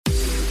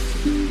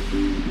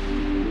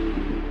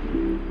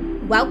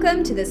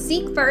Welcome to the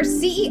Seek First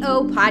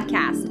CEO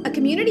podcast, a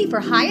community for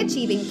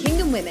high-achieving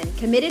kingdom women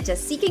committed to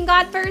seeking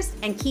God first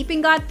and keeping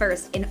God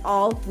first in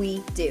all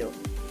we do.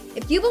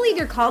 If you believe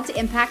you're called to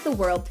impact the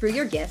world through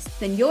your gifts,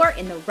 then you're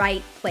in the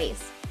right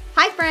place.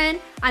 Hi,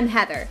 friend. I'm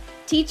Heather,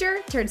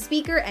 teacher turned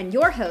speaker and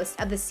your host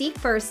of the Seek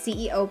First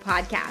CEO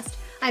podcast.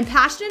 I'm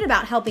passionate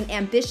about helping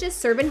ambitious,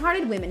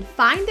 servant-hearted women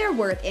find their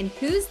worth in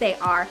whose they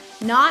are,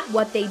 not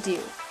what they do.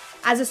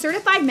 As a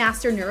certified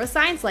master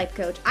neuroscience life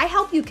coach, I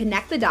help you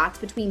connect the dots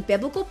between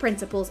biblical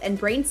principles and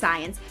brain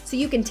science so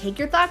you can take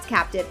your thoughts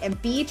captive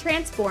and be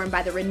transformed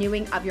by the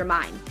renewing of your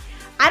mind.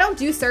 I don't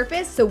do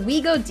surface, so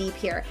we go deep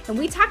here, and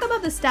we talk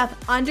about the stuff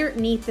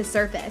underneath the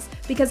surface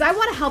because I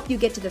want to help you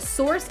get to the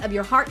source of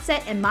your heart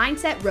set and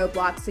mindset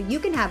roadblocks so you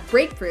can have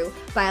breakthrough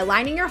by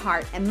aligning your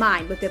heart and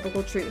mind with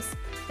biblical truths.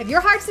 If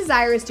your heart's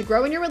desire is to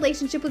grow in your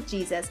relationship with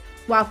Jesus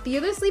while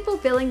fearlessly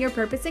fulfilling your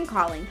purpose and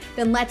calling,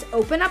 then let's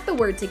open up the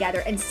Word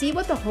together and see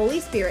what the Holy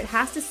Spirit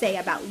has to say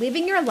about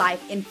living your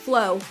life in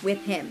flow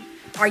with Him.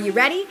 Are you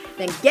ready?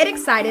 Then get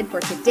excited for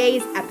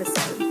today's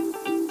episode.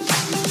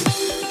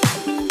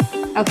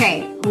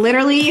 Okay,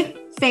 literally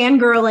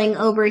fangirling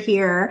over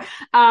here.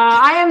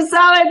 I am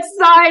so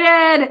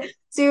excited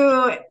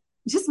to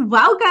just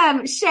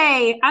welcome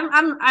Shae.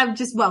 I'm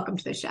just welcome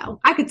to the show.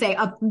 I could say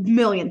a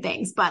million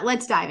things, but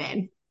let's dive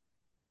in.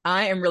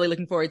 I am really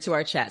looking forward to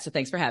our chat. So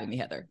thanks for having me,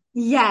 Heather.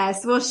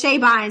 Yes. Well, Shae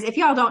Bynes, if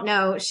y'all don't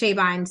know Shae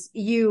Bynes,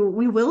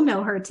 we will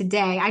know her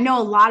today. I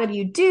know a lot of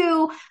you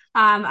do.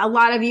 A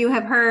lot of you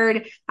have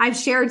heard, I've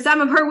shared some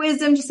of her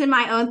wisdom just in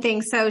my own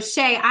thing. So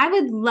Shae, I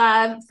would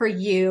love for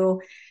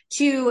you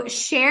to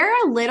share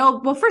a little,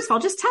 well, first of all,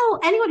 just tell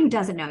anyone who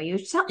doesn't know you,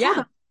 tell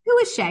them, who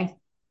is Shae?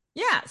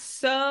 Yeah.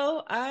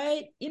 So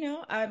I'm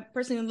a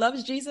person who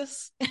loves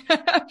Jesus.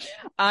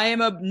 I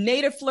am a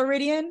native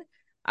Floridian.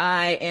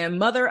 I am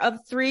mother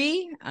of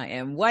three. I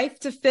am wife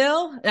to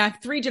Phil. And I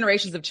have three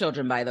generations of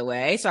children, by the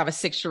way. So I have a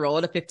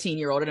 6-year-old, a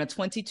 15-year-old, and a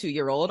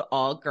 22-year-old,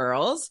 all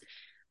girls.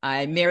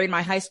 I married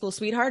my high school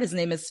sweetheart. His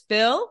name is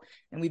Phil.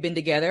 And we've been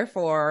together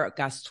for,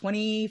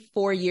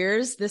 24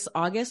 years. This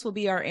August will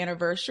be our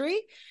anniversary.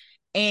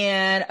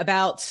 And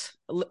about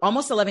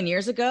almost 11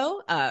 years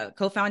ago,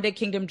 co-founded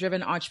Kingdom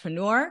Driven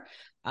Entrepreneur,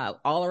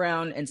 all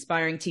around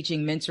inspiring,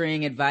 teaching,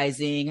 mentoring,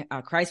 advising,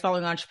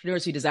 Christ-following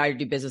entrepreneurs who desire to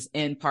do business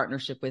in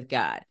partnership with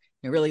God.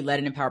 And really led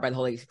and empowered by the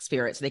Holy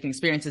Spirit so they can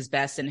experience His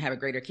best and have a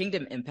greater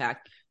kingdom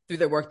impact through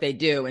the work they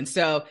do. And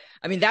so,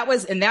 I mean, that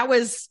was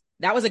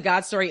a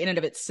God story in and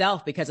of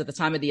itself, because at the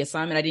time of the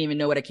assignment, I didn't even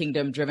know what a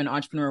kingdom-driven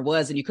entrepreneur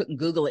was, and you couldn't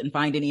Google it and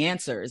find any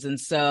answers. And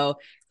so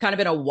it's kind of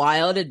been a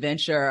wild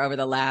adventure over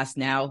the last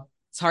now.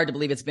 It's hard to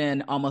believe it's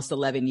been almost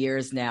 11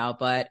 years now,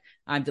 but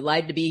I'm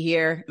delighted to be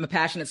here. I'm a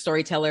passionate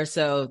storyteller,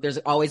 so there's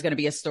always going to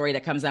be a story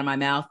that comes out of my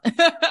mouth.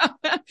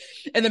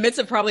 In the midst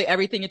of probably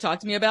everything you talk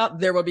to me about,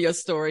 there will be a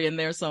story in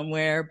there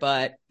somewhere.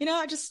 But,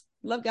 I just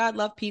love God,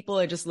 love people.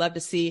 I just love to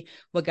see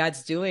what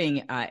God's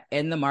doing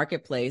in the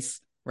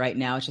marketplace right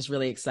now. It's just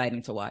really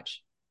exciting to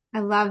watch. I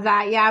love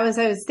that. Yeah, I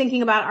was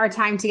thinking about our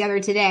time together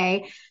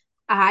today.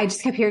 I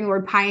just kept hearing the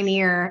word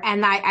pioneer,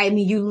 and I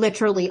mean, you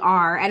literally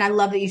are. And I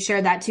love that you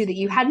shared that too, that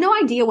you had no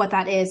idea what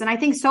that is. And I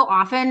think so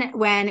often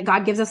when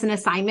God gives us an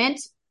assignment,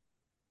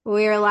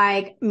 we're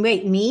like,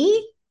 wait,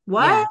 me?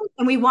 What? Yeah.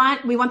 And we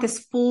want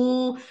this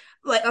full,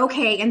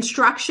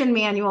 instruction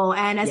manual.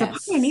 And as a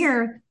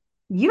pioneer,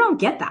 you don't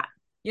get that.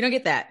 You don't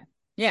get that.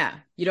 Yeah,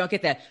 you don't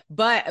get that.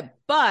 But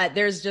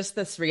there's just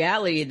this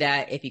reality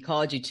that if He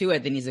called you to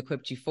it, then He's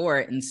equipped you for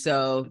it. And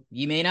so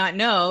you may not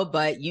know,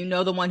 but you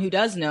know the one who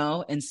does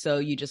know. And so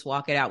you just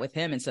walk it out with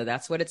Him. And so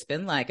that's what it's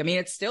been like. I mean,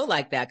 it's still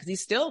like that because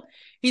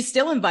He's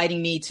still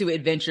inviting me to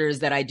adventures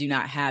that I do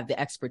not have the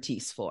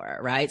expertise for.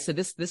 Right. So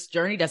this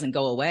journey doesn't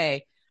go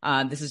away.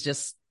 I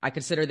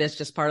consider this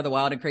just part of the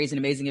wild and crazy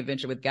and amazing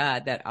adventure with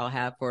God that I'll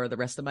have for the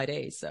rest of my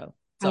days. So.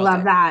 I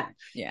love that.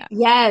 Yeah.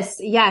 Yes.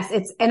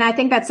 And I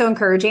think that's so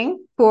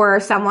encouraging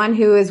for someone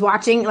who is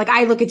watching. Like,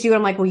 I look at you and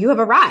I'm like, well, you have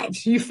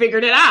arrived. You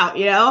figured it out,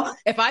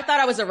 If I thought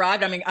I was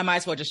arrived, I mean, I might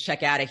as well just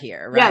check out of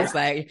here. Right.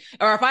 Yes.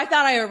 Or if I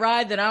thought I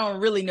arrived, then I don't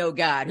really know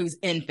God, who's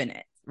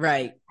infinite.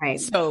 Right.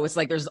 So it's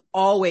like, there's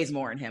always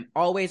more in Him.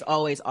 Always,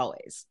 always,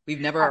 always.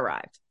 We've never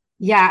arrived.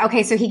 Yeah.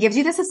 Okay. So He gives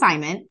you this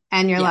assignment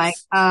and you're like,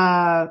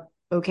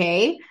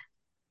 okay.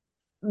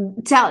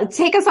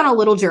 Take us on a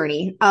little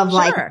journey of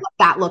what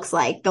that looks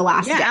like the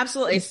last. Yeah,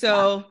 absolutely.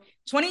 So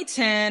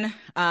 2010,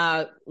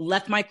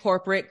 left my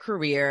corporate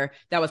career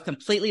that was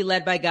completely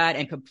led by God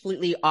and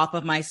completely off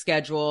of my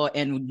schedule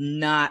and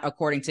not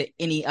according to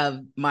any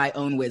of my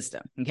own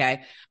wisdom.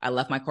 Okay. I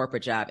left my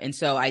corporate job. And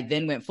so I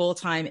then went full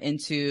time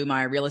into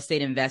my real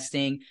estate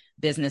investing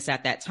business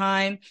at that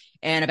time.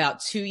 And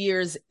about 2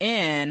 years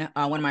in,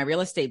 one of my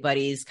real estate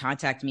buddies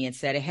contacted me and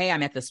said, hey, I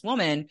met this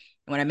woman.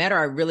 When I met her,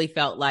 I really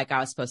felt like I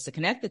was supposed to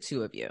connect the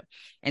two of you.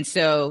 And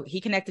so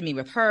he connected me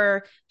with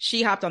her.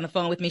 She hopped on the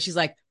phone with me. She's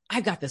like,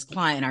 I've got this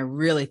client I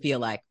really feel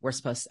like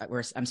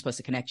I'm supposed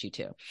to connect you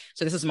to.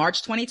 So this is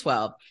March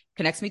 2012,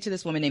 connects me to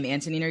this woman named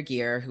Antonina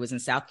Gear, who was in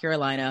South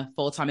Carolina,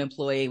 full-time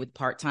employee with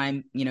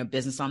part-time,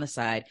 business on the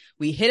side.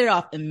 We hit it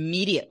off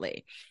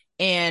immediately.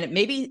 And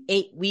maybe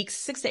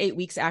 6 to 8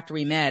 weeks after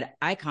we met,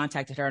 I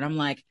contacted her and I'm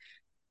like,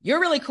 you're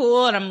really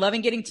cool and I'm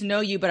loving getting to know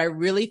you, but I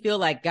really feel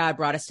like God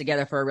brought us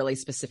together for a really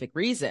specific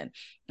reason.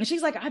 And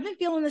she's like, I've been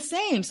feeling the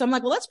same. So I'm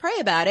like, well, let's pray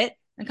about it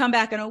and come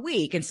back in a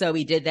week. And so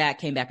we did that,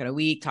 came back in a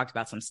week, talked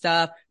about some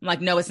stuff. I'm like,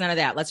 no, it's none of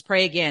that. Let's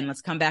pray again.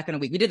 Let's come back in a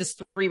week. We did this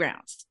 3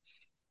 rounds.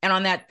 And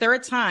on that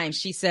 3rd time,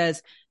 she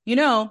says,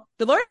 the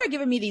Lord had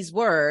given me these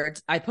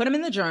words. I put them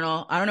in the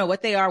journal. I don't know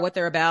what they are, what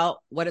they're about,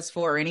 what it's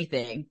for or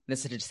anything.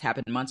 This had just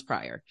happened months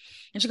prior.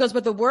 And she goes,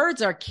 but the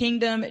words are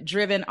kingdom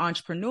driven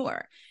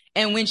entrepreneur.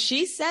 And when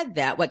she said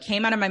that, what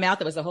came out of my mouth,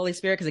 it was the Holy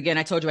Spirit. Because again,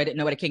 I told you I didn't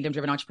know what a kingdom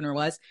driven entrepreneur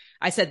was.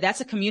 I said,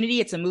 that's a community.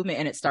 It's a movement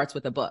and it starts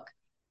with a book.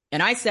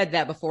 And I said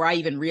that before I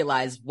even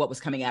realized what was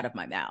coming out of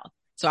my mouth.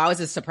 So I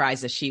was as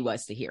surprised as she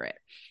was to hear it.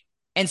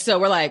 And so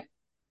we're like,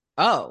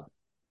 oh,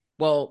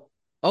 well,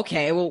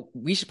 okay, well,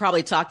 we should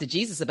probably talk to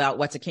Jesus about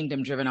what's a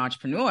kingdom driven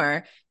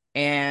entrepreneur.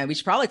 And we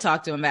should probably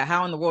talk to him about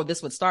how in the world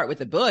this would start with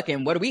the book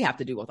and what do we have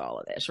to do with all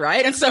of this,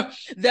 right? And so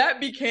that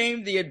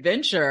became the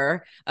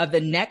adventure of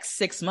the next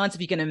 6 months.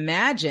 If you can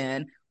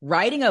imagine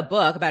writing a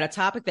book about a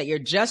topic that you're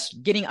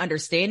just getting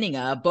understanding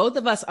of. Both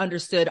of us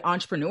understood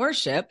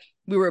entrepreneurship.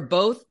 We were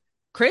both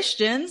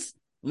Christians,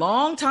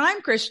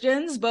 long-time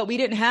Christians, but we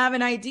didn't have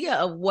an idea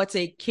of what's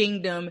a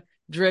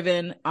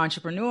kingdom-driven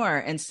entrepreneur.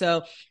 And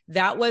so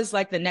that was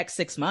like the next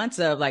 6 months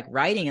of like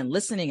writing and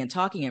listening and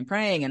talking and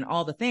praying and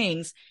all the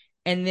things.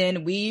 And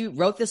then we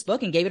wrote this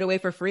book and gave it away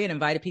for free and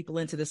invited people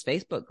into this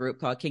Facebook group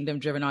called Kingdom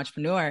Driven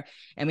Entrepreneur.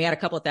 And we had a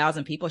couple of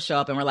thousand people show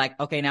up and we're like,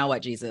 okay, now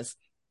what, Jesus?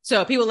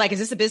 So people were like, is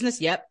this a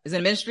business? Yep. Is it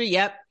a ministry?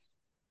 Yep.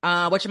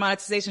 What's your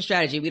monetization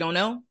strategy? We don't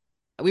know.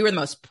 We were the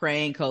most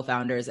praying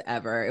co-founders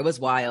ever. It was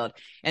wild.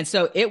 And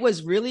so it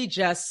was really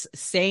just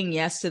saying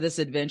yes to this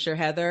adventure,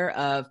 Heather,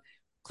 of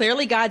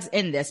clearly God's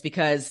in this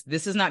because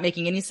this is not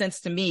making any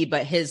sense to me,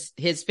 but his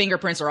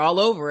fingerprints are all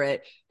over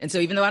it. And so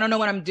even though I don't know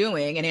what I'm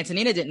doing and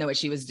Antonina didn't know what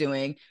she was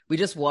doing, we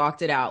just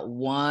walked it out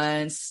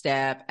one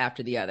step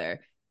after the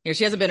other.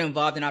 She hasn't been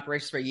involved in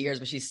operations for years,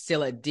 but she's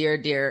still a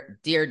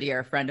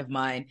dear friend of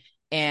mine.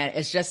 And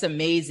it's just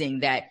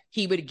amazing that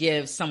he would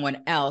give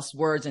someone else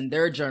words in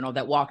their journal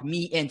that walked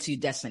me into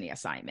destiny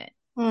assignment.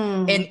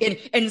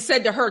 And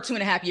said to her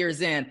 2.5 years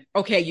in,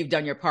 okay, you've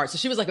done your part. So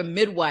she was like a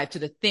midwife to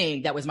the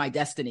thing that was my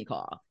destiny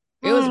call.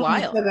 It was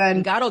wild. So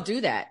and God will do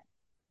that.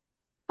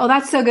 Oh,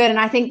 that's so good. And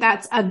I think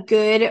that's a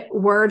good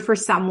word for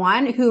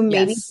someone who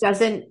maybe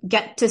doesn't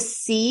get to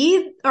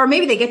see, or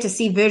maybe they get to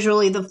see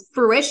visually the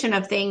fruition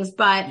of things,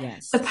 but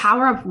the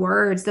power of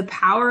words, the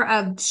power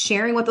of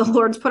sharing what the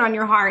Lord's put on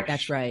your heart.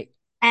 That's right.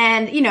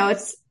 And,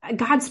 it's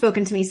God's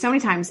spoken to me so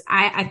many times.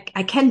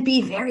 I can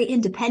be very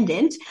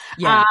independent.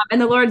 Yeah. And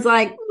the Lord's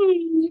like,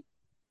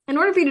 in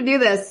order for you to do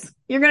this,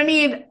 you're going to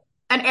need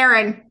an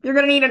Aaron. You're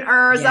going to need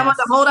someone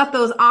to hold up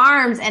those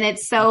arms. And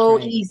it's so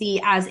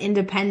easy as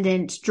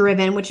independent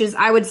driven, which is,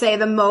 I would say,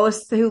 the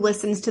most who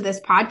listens to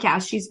this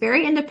podcast. She's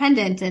very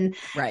independent and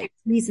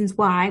reasons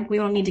why. We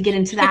don't need to get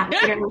into that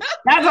later.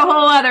 That's a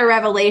whole other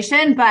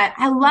revelation. But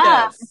I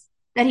love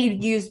that he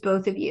used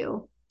both of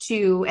you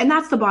and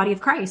that's the body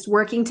of Christ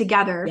working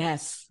together.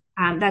 Yes.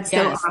 That's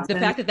so awesome. The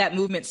fact that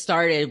movement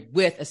started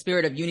with a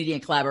spirit of unity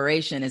and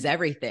collaboration is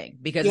everything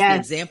because it's the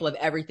example of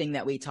everything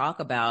that we talk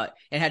about.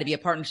 It had to be a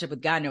partnership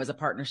with God and it was a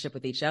partnership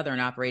with each other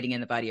and operating in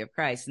the body of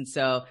Christ. And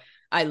so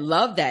I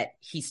love that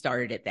he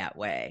started it that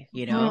way,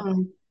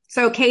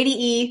 So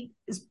KDE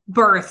is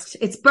birthed.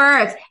 It's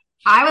birthed.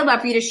 I would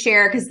love for you to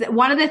share because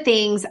one of the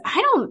things I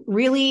don't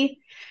really,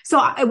 so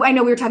I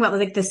know we were talking about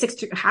like the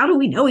 6, how do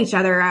we know each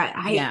other?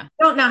 I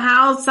don't know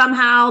how.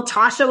 Somehow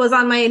Tasha was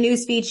on my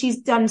newsfeed.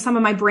 She's done some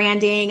of my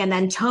branding and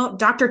then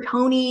Dr.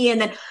 Tony. And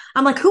then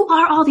I'm like, who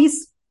are all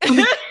these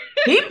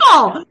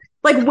people?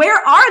 Like,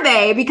 where are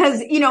they?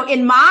 Because,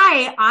 in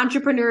my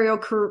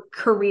entrepreneurial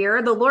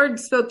career, the Lord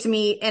spoke to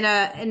me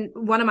in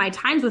one of my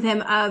times with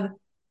him of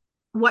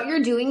what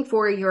you're doing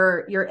for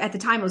your, at the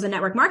time it was a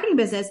network marketing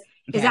business.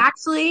 Is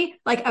actually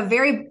like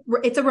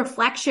it's a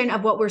reflection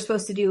of what we're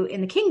supposed to do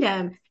in the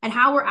kingdom and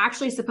how we're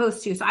actually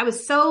supposed to. So I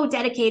was so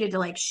dedicated to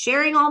like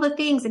sharing all the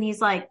things. And he's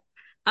like,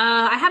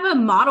 I have a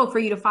model for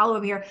you to follow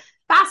over here.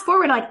 Fast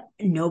forward, like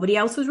nobody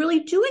else was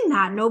really doing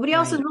that. Nobody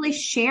else was really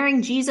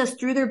sharing Jesus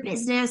through their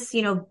business,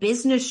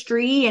 business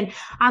tree. And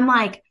I'm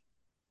like,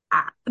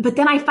 but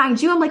then I find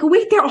you, I'm like,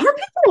 wait, there are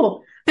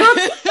people. There are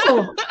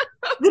people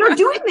that are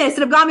doing this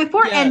that have gone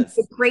before. And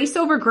Grace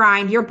Over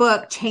Grind, your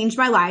book changed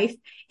my life.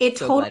 It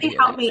totally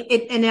helped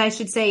me. And I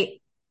should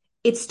say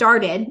it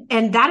started.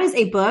 And that is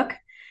a book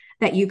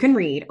that you can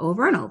read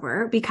over and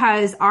over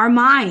because our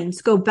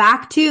minds go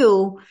back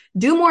to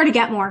do more to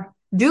get more,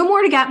 do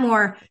more to get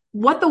more.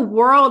 What the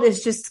world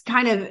is just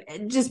kind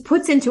of just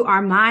puts into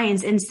our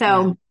minds. And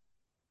so,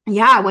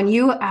 when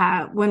you,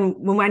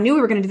 when I knew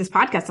we were going to do this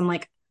podcast, I'm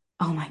like,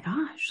 oh my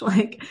gosh,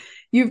 like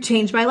You've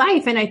changed my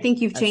life, and I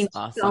think you've That's changed so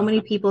awesome.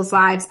 many people's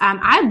lives.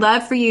 I'd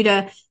love for you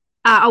to.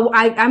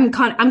 I'm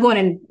going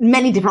in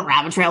many different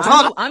rabbit trails.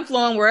 Hold on. I'm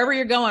flowing wherever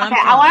you're going. I'm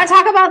Okay, I want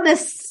flowing. to talk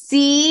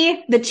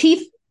about the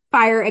chief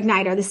fire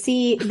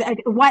igniter,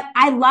 what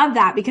I love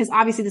that because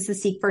obviously this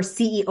is Seek First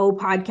CEO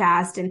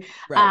podcast, and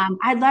Right.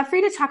 I'd love for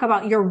you to talk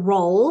about your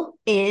role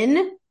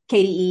in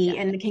KDE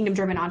Yeah. and the Kingdom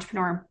Driven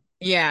Entrepreneur.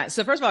 Yeah.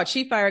 So first of all,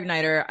 Chief Fire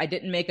Igniter, I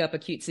didn't make up a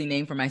cutesy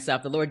name for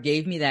myself. The Lord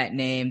gave me that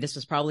name. This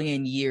was probably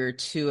in year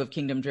 2 of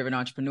Kingdom Driven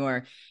Entrepreneur.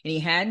 And he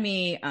had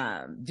me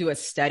do a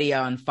study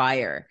on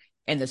fire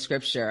in the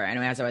scripture. And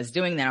as I was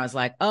doing that, I was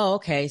like, oh,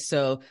 okay.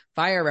 So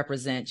fire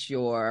represents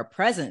your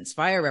presence.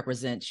 Fire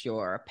represents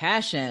your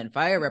passion.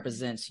 Fire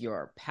represents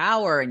your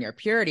power and your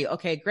purity.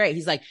 Okay, great.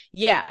 He's like,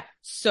 yeah.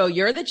 So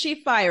you're the chief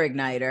fire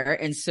igniter.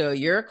 And so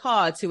you're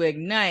called to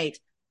ignite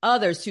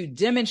others to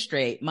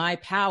demonstrate my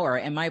power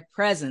and my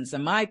presence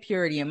and my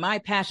purity and my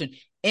passion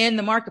in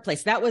the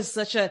marketplace. That was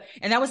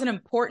and that was an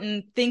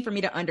important thing for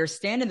me to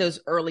understand in those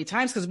early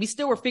times because we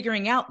still were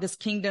figuring out this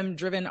kingdom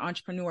driven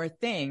entrepreneur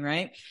thing.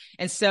 Right.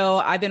 And so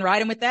I've been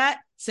riding with that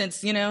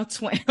since, I guess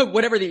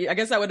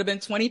that would have been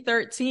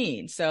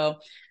 2013. So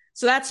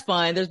that's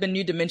fun. There's been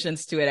new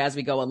dimensions to it as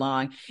we go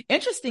along.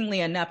 Interestingly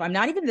enough, I'm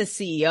not even the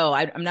CEO.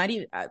 I'm not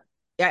even,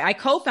 I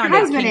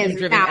co-founded Kingdom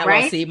Driven now,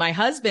 LLC. Right? My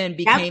husband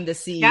became the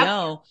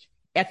CEO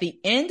at the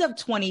end of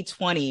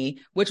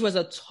 2020, which was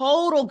a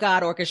total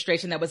God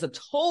orchestration. That was a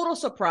total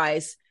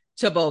surprise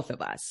to both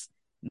of us.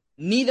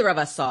 Neither of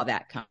us saw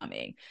that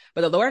coming,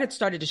 but the Lord had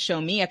started to show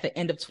me at the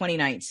end of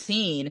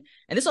 2019,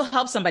 and this will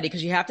help somebody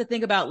because you have to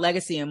think about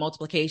legacy and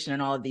multiplication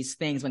and all of these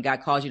things when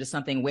God calls you to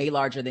something way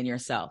larger than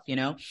yourself,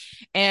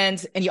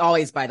 and he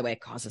always, by the way,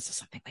 calls us to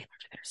something way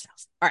larger than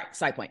ourselves. All right,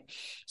 side point.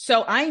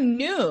 So I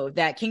knew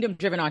that Kingdom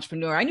Driven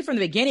Entrepreneur, I knew from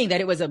the beginning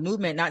that it was a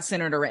movement not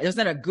centered around, it was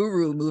not a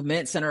guru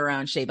movement centered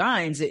around Shae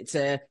Bynes. It's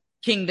a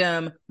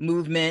kingdom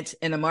movement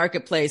in the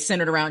marketplace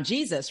centered around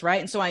Jesus,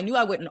 right? And so I knew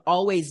I wouldn't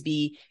always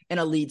be in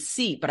a lead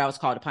seat, but I was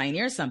called to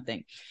pioneer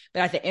something. But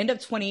at the end of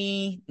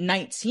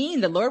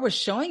 2019, the Lord was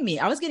showing me,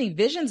 I was getting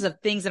visions of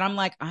things and I'm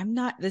like, I'm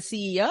not the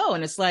CEO.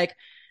 And it's like,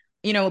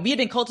 we had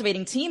been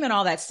cultivating team and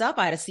all that stuff.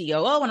 I had a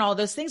COO and all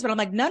those things, but I'm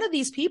like, none of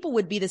these people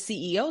would be the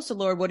CEO. So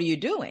Lord, what are you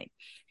doing?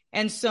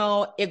 And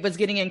so it was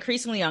getting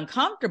increasingly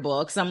uncomfortable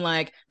because I'm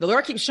like, the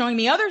Lord keeps showing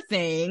me other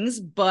things,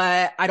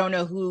 but I don't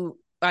know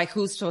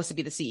who's supposed to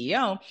be the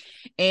CEO.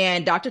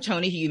 And Dr.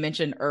 Tony, who you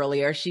mentioned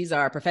earlier, she's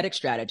our prophetic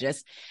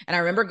strategist. And I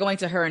remember going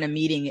to her in a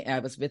meeting. I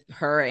was with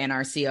her and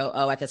our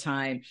COO at the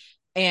time.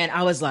 And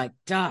I was like,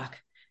 Doc,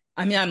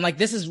 I'm like,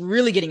 this is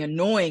really getting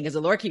annoying because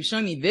the Lord keeps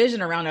showing me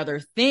vision around other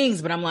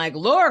things. But I'm like,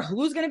 Lord,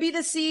 who's going to be the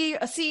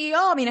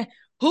CEO?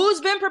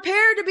 Who's been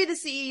prepared to be the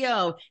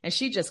CEO? And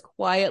she just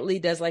quietly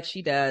does like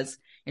she does.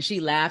 And she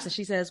laughs and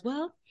she says,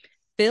 well,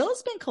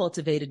 Phil's been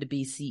cultivated to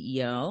be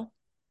CEO.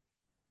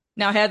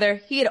 Now,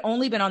 Heather, he had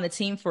only been on the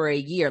team for a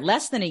year,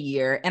 less than a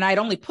year. And I'd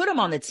only put him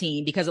on the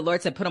team because the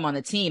Lord said, put him on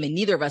the team. And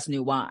neither of us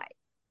knew why.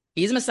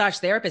 He's a massage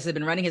therapist, had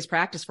been running his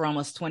practice for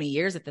almost 20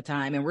 years at the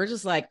time. And we're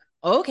just like,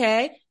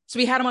 okay. So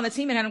we had him on the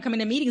team and had him come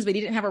into meetings, but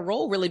he didn't have a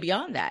role really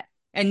beyond that.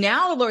 And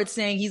now the Lord's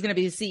saying he's going to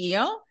be the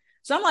CEO.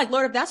 So I'm like,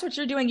 Lord, if that's what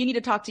you're doing, you need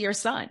to talk to your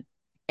son.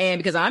 And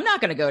because I'm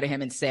not going to go to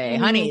him and say,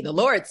 honey, the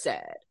Lord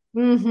said.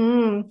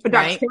 Mm-hmm.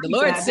 Right? The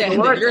Lord said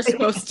that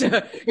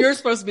you're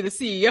supposed to be the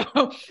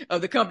CEO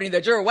of the company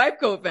that your wife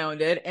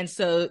co-founded. And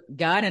so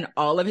God in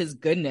all of his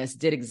goodness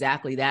did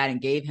exactly that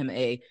and gave him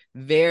a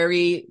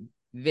very,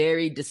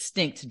 very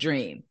distinct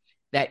dream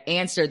that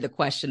answered the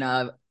question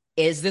of,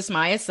 is this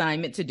my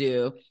assignment to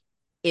do?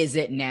 Is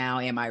it now?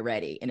 Am I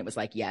ready? And it was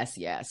like, yes,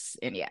 yes,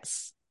 and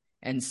yes.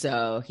 And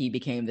so he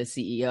became the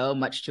CEO,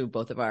 much to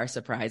both of our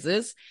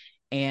surprises.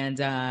 And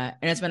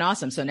it's been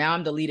awesome. So now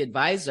I'm the lead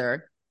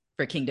advisor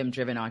for Kingdom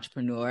Driven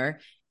Entrepreneur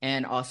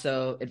and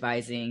also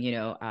advising,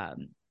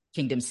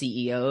 Kingdom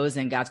CEOs,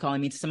 and God's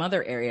calling me to some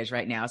other areas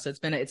right now. So it's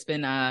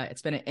been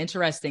an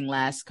interesting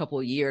last couple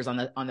of years on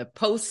the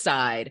post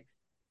side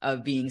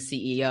of being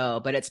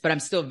CEO, but I'm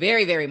still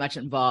very, very much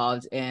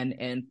involved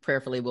and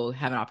prayerfully will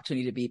have an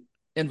opportunity to be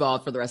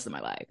involved for the rest of my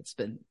life. It's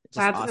been just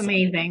That's awesome.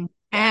 amazing.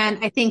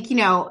 And I think,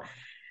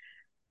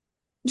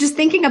 just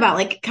thinking about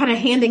like kind of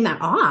handing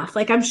that off,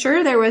 like I'm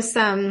sure there was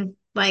some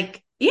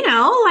like,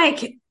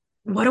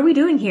 what are we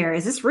doing here?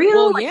 Is this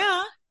real?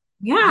 Well,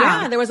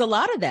 yeah, there was a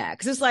lot of that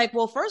because it's like,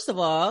 well, first of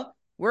all,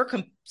 we're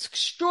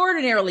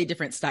extraordinarily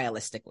different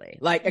stylistically,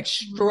 like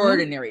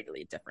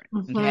extraordinarily different.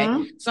 Mm-hmm.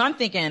 Okay. So I'm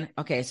thinking,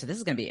 okay, so this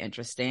is going to be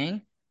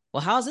interesting.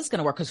 Well, how is this going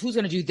to work? Because who's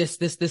going to do this,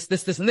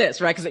 and this,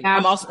 right? Because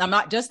I'm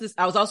not just this.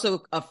 I was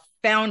also a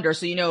founder.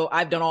 So,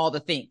 I've done all the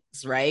things,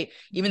 right?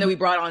 Even though we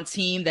brought on a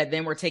team that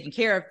then were taking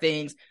care of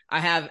things, I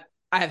have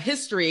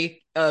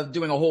history of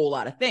doing a whole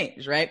lot of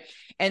things, right?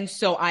 And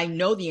so I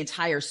know the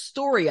entire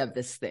story of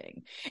this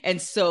thing.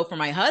 And so for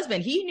my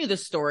husband, he knew the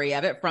story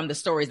of it from the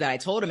stories that I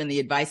told him and the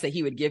advice that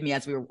he would give me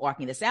as we were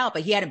walking this out,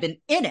 but he hadn't been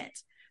in it,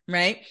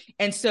 right?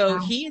 And so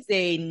he's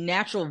a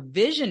natural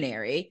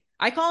visionary.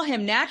 I call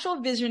him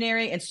natural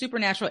visionary and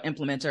supernatural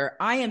implementer.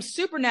 I am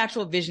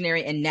supernatural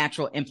visionary and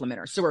natural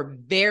implementer. So we're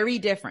very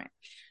different.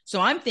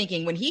 So I'm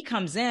thinking when he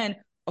comes in,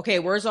 okay,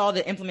 where's all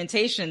the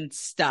implementation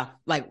stuff?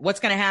 Like what's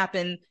going to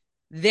happen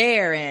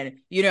there? And,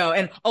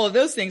 and all of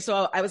those things.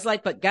 So I was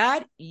like, but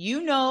God,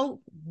 you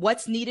know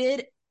what's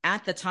needed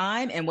at the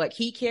time, and what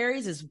he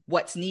carries is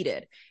what's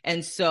needed.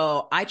 And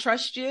so I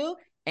trust you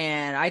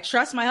and I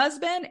trust my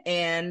husband,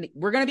 and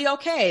we're going to be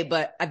okay.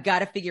 But I've got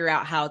to figure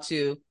out how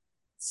to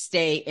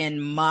stay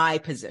in my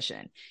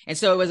position. And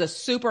so it was a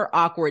super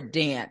awkward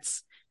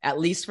dance, at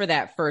least for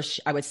that first,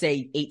 I would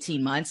say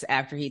 18 months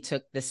after he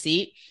took the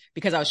seat,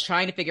 because I was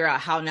trying to figure out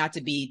how not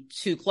to be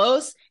too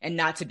close and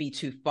not to be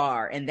too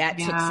far. And that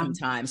took some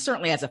time.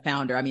 Certainly as a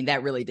founder, I mean,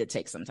 that really ddid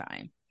take some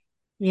time.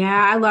 Yeah,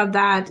 I love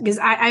that because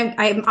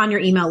I'm on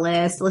your email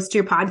list, listen to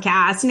your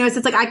podcast. So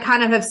it's like I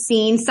kind of have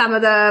seen some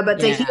of but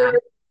to hear,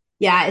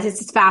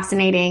 it's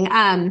fascinating.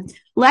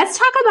 Let's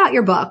talk about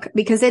your book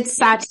because it's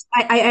such,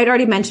 I'd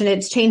already mentioned it,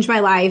 it's changed my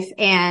life,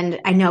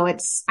 and I know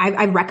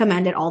I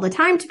recommend it all the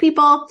time to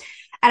people.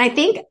 And I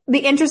think the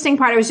interesting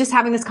part, I was just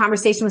having this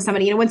conversation with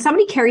somebody, when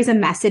somebody carries a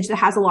message that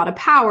has a lot of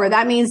power,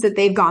 that means that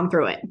they've gone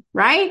through it,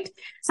 right?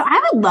 So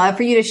I would love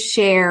for you to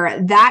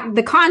share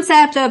the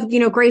concept of,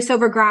 grace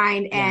over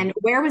grind, and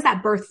where was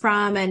that birthed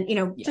from, and,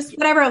 just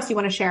whatever else you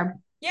want to share.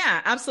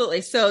 Yeah,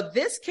 absolutely. So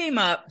this came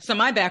up. So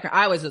my background,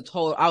 I was a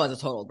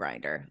total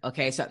grinder.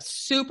 Okay. So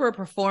super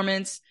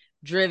performance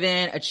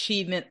driven,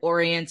 achievement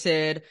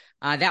oriented.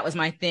 That was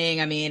my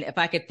thing. I mean, if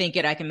I could think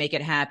it, I can make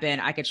it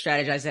happen. I could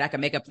strategize it. I can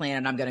make a plan,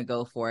 and I'm going to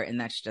go for it.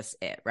 And that's just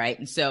it. Right.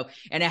 And so,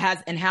 and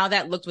how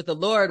that looked with the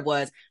Lord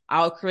was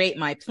I'll create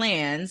my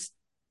plans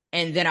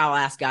and then I'll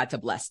ask God to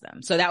bless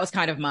them. So that was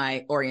kind of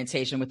my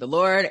orientation with the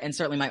Lord, and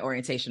certainly my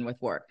orientation with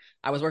work.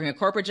 I was working a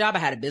corporate job. I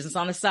had a business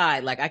on the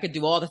side. Like I could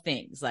do all the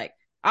things. Like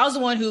I was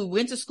the one who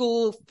went to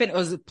school,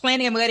 was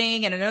planning a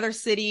wedding in another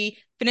city,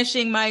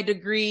 finishing my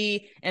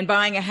degree, and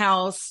buying a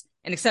house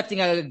and accepting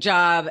a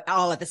job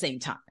all at the same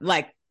time.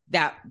 Like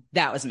that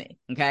was me.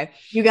 Okay.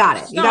 You got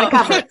it. You got to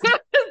cover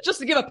it. Just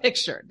to give a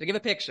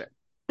picture.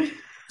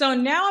 So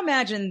now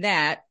imagine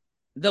that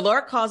the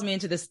Lord calls me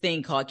into this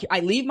thing called, I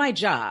leave my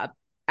job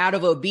out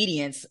of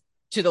obedience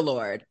to the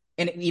Lord.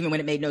 And even when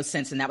it made no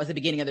sense. And that was the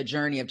beginning of the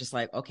journey of just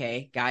like,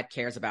 okay, God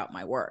cares about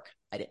my work.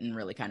 I didn't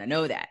really kind of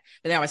know that.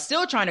 But then I was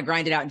still trying to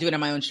grind it out and do it on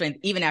my own strength,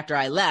 even after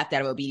I left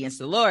out of obedience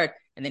to the Lord.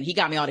 And then he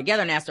got me all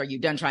together and asked, are you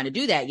done trying to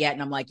do that yet?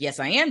 And I'm like, yes,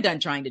 I am done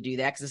trying to do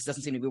that, because this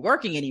doesn't seem to be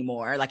working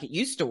anymore like it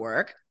used to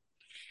work.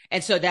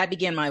 And so that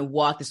began my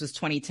walk. This was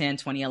 2010,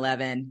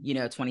 2011,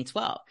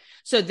 2012.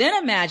 So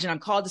then imagine I'm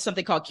called to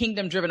something called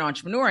Kingdom Driven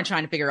Entrepreneur, and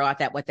trying to figure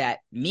out what that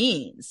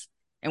means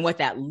and what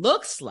that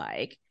looks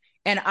like.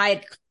 And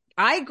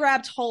I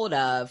grabbed hold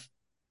of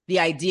the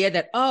idea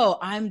that, oh,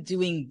 I'm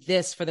doing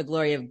this for the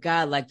glory of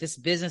God. Like this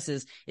business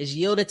is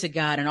yielded to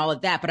God and all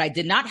of that. But I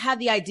did not have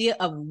the idea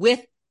of with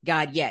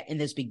God yet in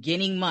those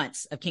beginning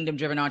months of Kingdom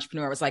Driven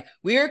Entrepreneur. It was like,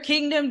 we're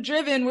kingdom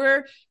driven.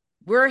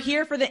 We're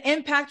here for the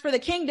impact for the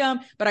kingdom.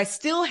 But I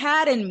still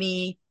had in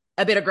me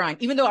a bit of grind,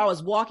 even though I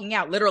was walking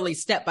out literally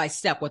step by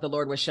step what the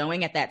Lord was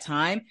showing at that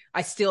time.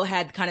 I still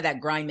had kind of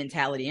that grind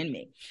mentality in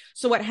me.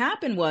 So what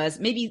happened was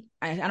maybe,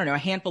 I don't know, a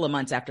handful of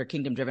months after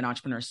Kingdom Driven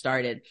Entrepreneur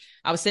started,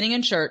 I was sitting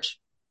in church,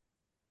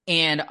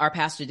 and our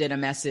pastor did a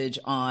message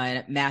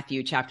on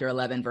Matthew chapter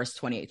 11, verse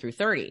 28 through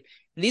 30.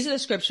 These are the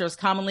scriptures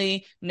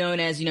commonly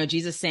known as,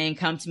 Jesus saying,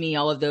 come to me,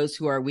 all of those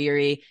who are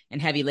weary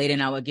and heavy laden,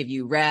 I will give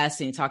you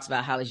rest. And he talks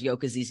about how his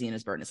yoke is easy and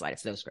his burden is light.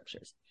 It's those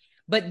scriptures.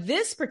 But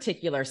this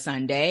particular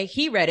Sunday,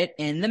 he read it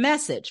in the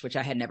Message, which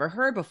I had never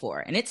heard before.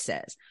 And it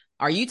says,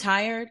 are you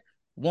tired,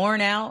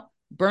 worn out,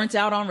 burnt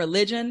out on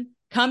religion?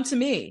 Come to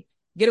me.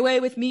 Get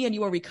away with me and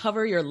you will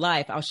recover your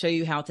life. I'll show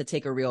you how to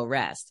take a real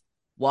rest.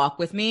 Walk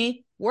with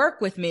me, work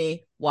with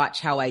me,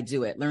 watch how I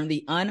do it. Learn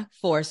the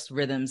unforced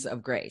rhythms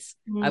of grace.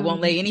 I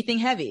won't lay anything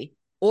heavy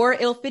or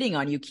ill-fitting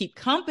on you. Keep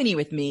company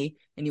with me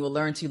and you will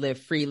learn to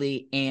live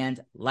freely and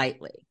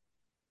lightly.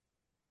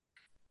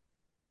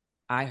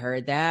 I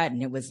heard that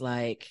and it was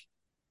like,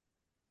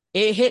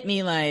 it hit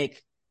me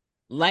like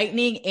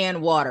lightning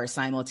and water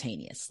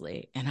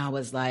simultaneously. And I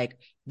was like,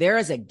 there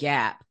is a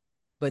gap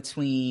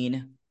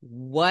between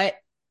what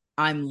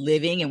I'm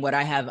living and what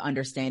I have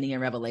understanding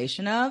and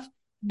revelation of,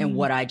 and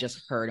what I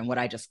just heard and what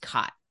I just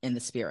caught in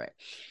the spirit.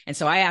 And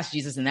so I asked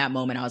Jesus in that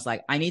moment, I was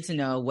like, I need to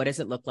know, what does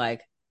it look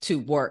like to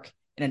work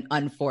in an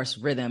unforced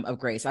rhythm of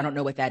grace? I don't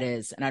know what that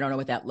is. And I don't know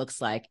what that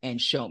looks like, and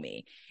show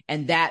me.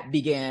 And that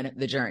began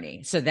the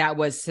journey. So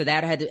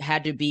that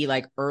had to be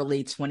like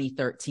early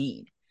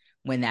 2013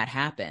 when that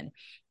happened.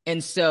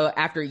 And so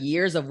after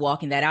years of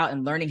walking that out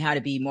and learning how to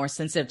be more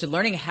sensitive, to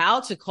learning how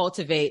to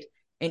cultivate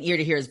an ear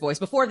to hear his voice.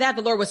 Before that,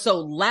 the Lord was so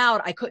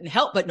loud, I couldn't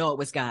help but know it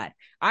was God.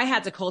 I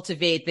had to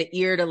cultivate the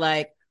ear to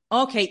like,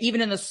 okay,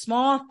 even in the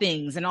small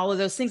things and all of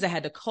those things, I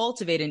had to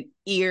cultivate an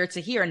ear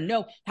to hear and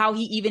know how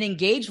he even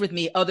engaged with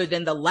me, other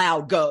than the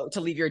loud go to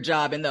leave your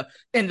job and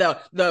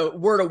the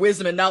word of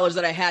wisdom and knowledge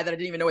that I had that I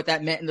didn't even know what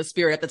that meant in the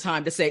spirit at the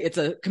time, to say it's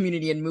a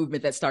community and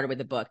movement that started with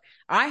the book.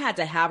 I had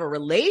to have a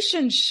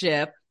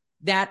relationship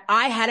that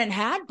I hadn't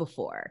had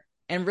before,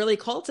 and really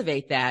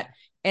cultivate that,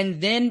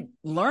 and then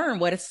learn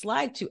what it's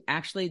like to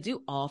actually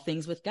do all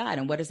things with God.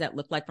 And what does that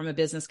look like from a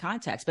business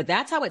context? But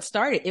that's how it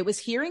started. It was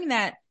hearing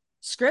that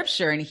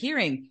scripture and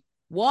hearing,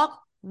 walk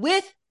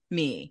with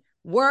me,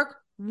 work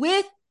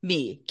with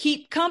me,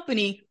 keep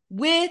company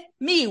with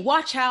me,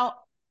 watch how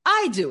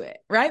I do it.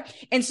 Right.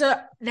 And so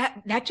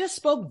that just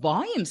spoke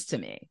volumes to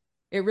me.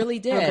 It really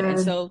did. Okay. And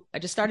so I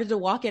just started to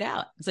walk it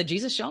out. It's like,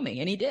 Jesus, show me.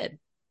 And he did.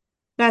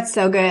 That's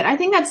so good. I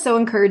think that's so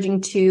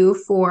encouraging too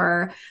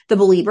for the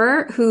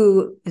believer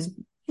who is,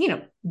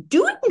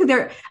 doing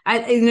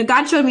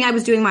God showed me I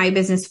was doing my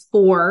business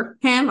for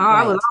him.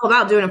 I was all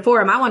about doing it for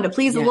him. I wanted to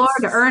please the Lord,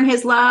 to earn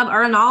his love,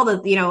 earn all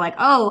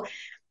the,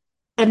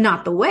 and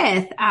not the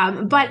with.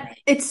 But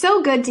it's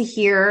so good to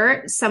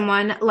hear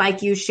someone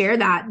like you share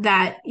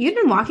that you've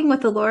been walking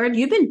with the Lord.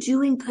 You've been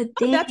doing good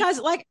things. That guy's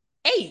like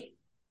 8.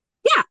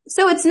 Yeah.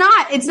 So it's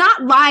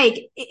not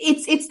like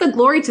it's the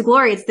glory to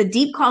glory. It's the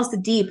deep calls to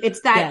deep.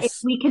 It's that if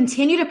we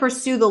continue to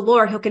pursue the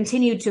Lord, he'll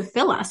continue to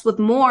fill us with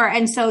more.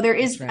 And so there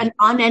is an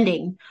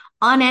unending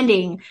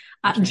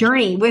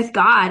journey with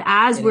God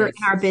as we're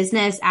in our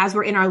business, as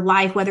we're in our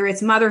life, whether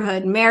it's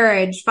motherhood,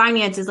 marriage,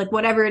 finances, like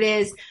whatever it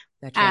is.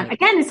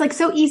 Again, it's like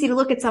so easy to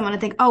look at someone and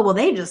think, oh, well,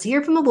 they just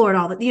hear from the Lord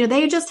all the,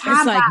 they just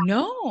have like,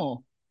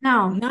 no,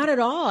 No, not at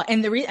all.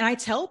 And and I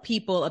tell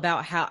people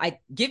about how I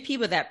give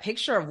people that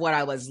picture of what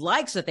I was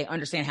like so that they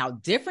understand how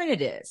different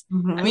it is.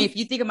 Mm-hmm. I mean,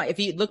 if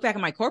you look back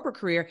at my corporate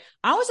career,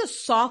 I was a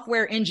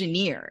software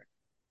engineer,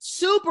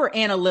 super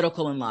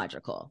analytical and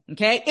logical.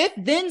 Okay. If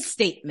then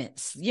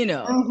statements,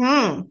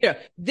 Mm-hmm.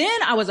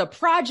 Then I was a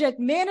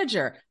project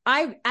manager.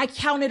 I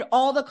counted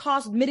all the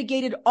costs,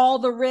 mitigated all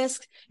the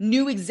risks,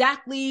 knew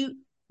exactly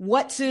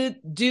what to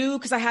do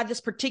because I had this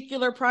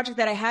particular project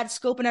that I had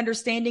scope and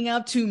understanding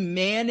of to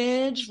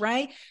manage,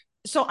 right?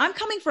 So I'm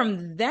coming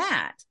from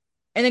that.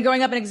 And then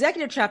going up an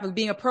executive track of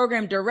being a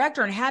program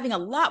director and having a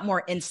lot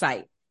more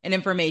insight and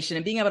information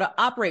and being able to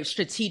operate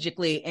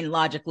strategically and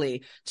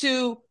logically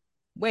to,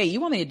 wait,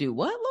 you want me to do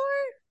what,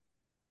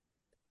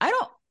 Lord?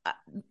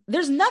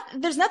 There's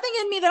nothing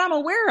in me that I'm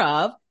aware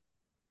of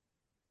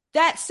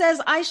that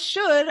says I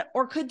should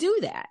or could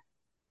do that.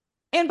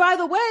 And by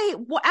the way,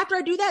 after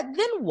I do that,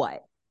 then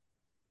what?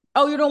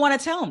 Oh, you don't want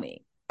to tell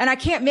me. And I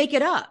can't make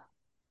it up.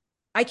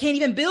 I can't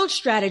even build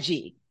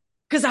strategy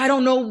because I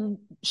don't know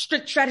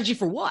strict strategy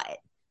for what,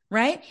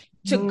 right?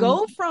 To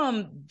go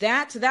from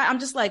that to that, I'm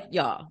just like,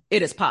 y'all,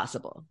 it is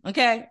possible.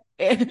 Okay.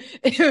 In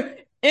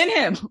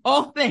him,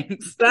 all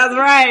things That's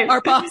right.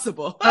 are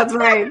possible. That's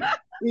right.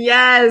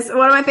 Yes.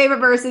 One of my favorite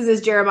verses is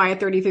Jeremiah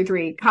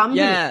 30:3. Come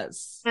to me,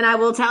 and I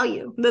will tell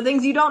you the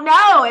things you don't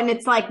know. And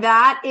it's like,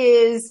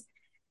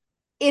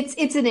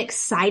 it's an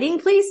exciting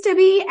place to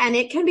be, and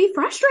it can be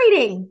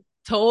frustrating.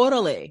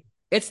 Totally.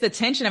 It's the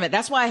tension of it.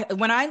 That's why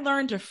when I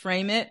learned to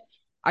frame it,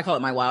 I call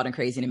it my wild and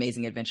crazy and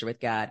amazing adventure with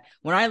God.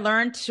 When I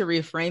learned to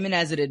reframe it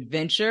as an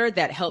adventure,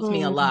 that helped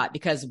me a lot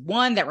because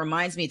one, that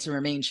reminds me to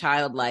remain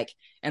childlike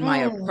in my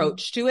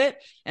approach to it.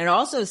 And it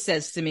also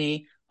says to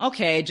me,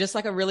 okay, just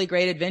like a really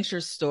great adventure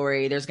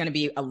story, there's going to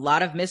be a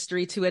lot of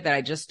mystery to it that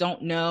I just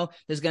don't know.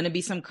 There's going to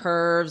be some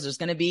curves. There's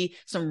going to be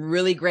some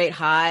really great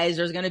highs.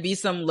 There's going to be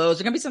some lows.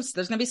 There's going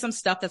to be some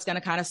stuff that's going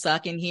to kind of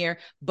suck in here.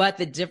 But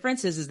the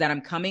difference is that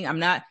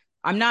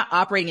I'm not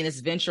operating in this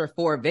venture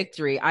for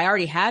victory. I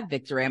already have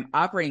victory. I'm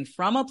operating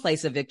from a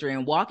place of victory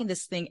and walking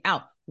this thing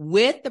out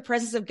with the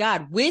presence of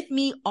God with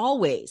me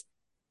always.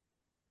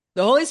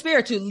 The Holy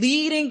Spirit to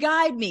lead and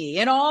guide me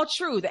in all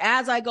truth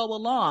as I go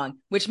along,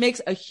 which makes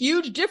a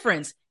huge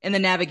difference in the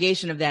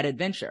navigation of that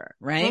adventure,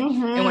 right?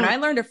 Mm-hmm. And when I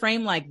learned a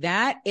frame like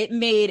that, it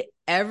made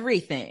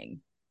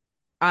everything.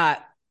 I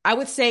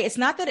would say it's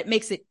not that it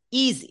makes it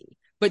easy,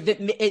 but that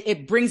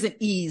it brings an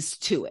ease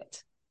to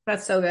it.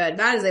 That's so good.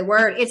 That is a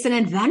word. It's an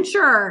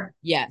adventure.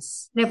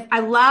 Yes. I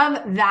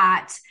love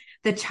that,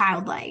 the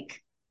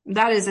childlike.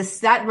 That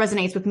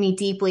resonates with me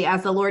deeply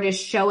as the Lord is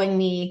showing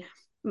me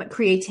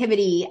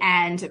creativity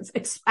and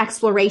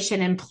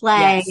exploration and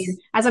play. Yes.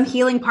 As I'm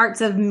healing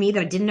parts of me that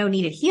I didn't know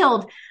needed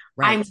healed,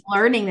 I'm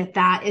learning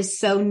that is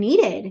so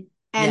needed.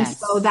 And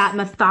so that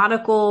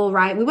methodical,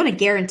 right? We want to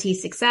guarantee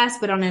success,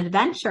 but on an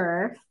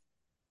adventure,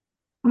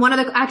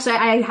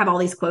 I have all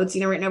these quotes,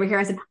 written over here.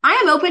 I said, I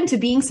am open to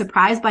being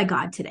surprised by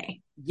God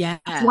today. Yeah.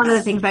 That's one of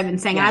the things I've been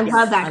saying. Yes. And I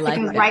love that. It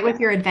comes right with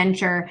your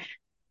adventure.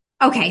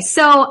 Okay.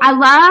 So I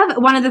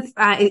love one of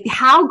the,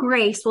 how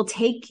grace will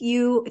take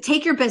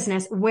your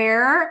business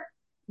where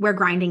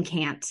grinding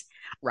can't.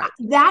 Right.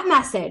 That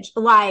message,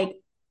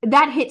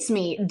 that hits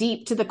me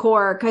deep to the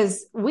core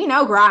because we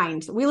know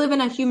grind. We live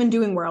in a human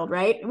doing world,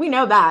 right? We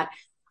know that.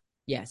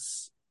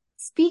 Yes.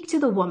 Speak to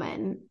the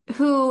woman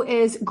who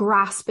is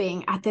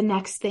grasping at the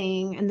next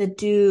thing and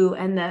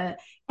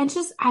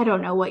just, I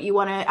don't know what you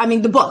want to,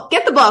 the book,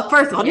 get the book.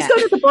 First of all, just go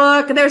to the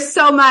book. There's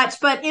so much,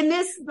 but in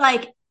this,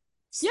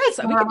 yes,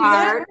 we can do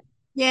that.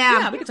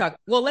 Yeah, we can talk.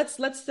 Well, let's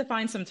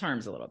define some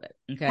terms a little bit.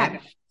 Okay.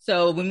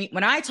 So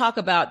when I talk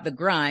about the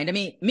grind,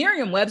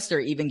 Merriam-Webster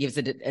even gives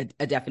a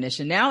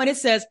definition now, and it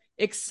says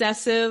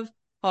excessive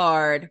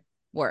hard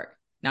work.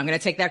 Now I'm going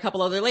to take that a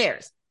couple other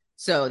layers.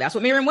 So that's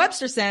what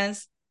Merriam-Webster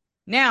says.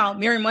 Now,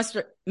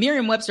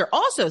 Merriam-Webster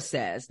also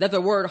says that the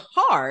word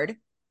hard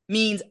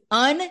means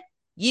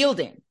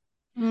unyielding.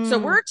 So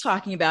we're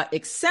talking about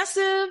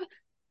excessive,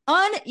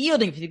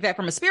 unyielding. If you think that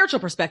from a spiritual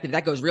perspective,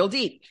 that goes real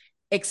deep.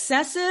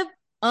 Excessive,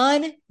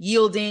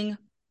 unyielding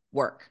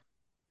work.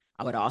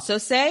 I would also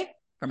say,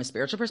 from a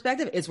spiritual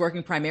perspective, it's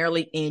working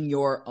primarily in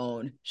your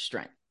own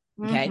strength.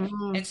 Okay.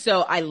 Mm-hmm. And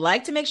so I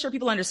like to make sure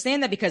people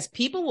understand that, because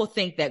people will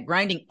think that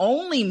grinding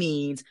only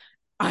means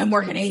I'm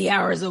working 80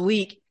 hours a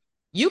week.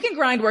 You can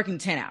grind working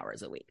 10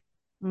 hours a week.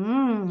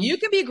 You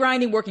can be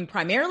grinding, working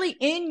primarily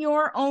in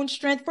your own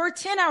strength for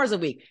 10 hours a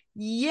week.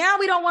 Yeah,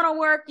 we don't want to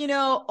work,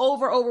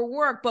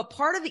 overwork, but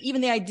part of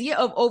even the idea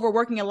of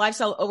overworking, a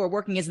lifestyle of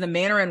overworking, is the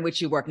manner in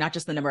which you work, not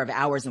just the number of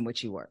hours in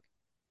which you work.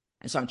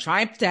 And so I'm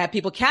trying to have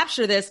people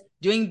capture this.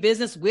 Doing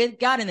business with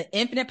God and the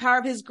infinite power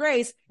of his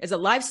grace is a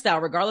lifestyle,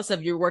 regardless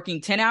of you're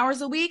working 10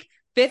 hours a week,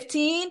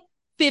 15,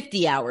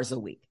 50 hours a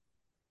week.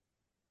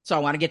 So I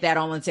want to get that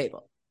all on the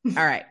table.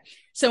 All right.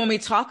 So when we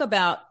talk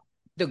about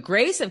the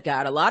grace of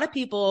God, a lot of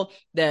people,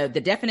 the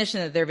definition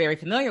that they're very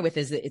familiar with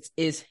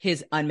is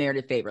his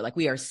unmerited favor. Like,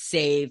 we are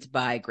saved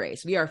by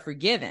grace. We are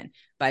forgiven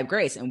by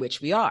grace, in which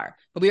we are,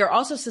 but we are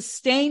also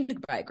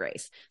sustained by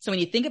grace. So when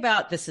you think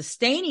about the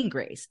sustaining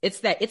grace, it's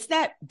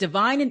that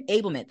divine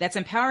enablement that's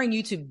empowering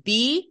you to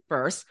be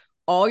first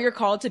all you're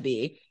called to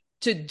be,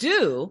 to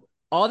do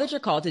all that you're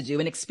called to do,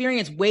 and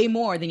experience way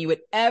more than you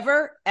would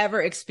ever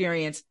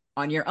experience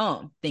on your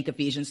own. Think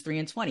Ephesians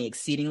 3:20,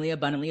 exceedingly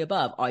abundantly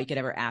above all you could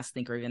ever ask,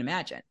 think, or even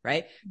imagine,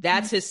 right?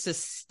 That's his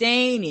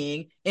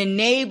sustaining,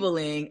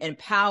 enabling,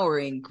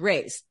 empowering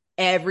grace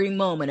every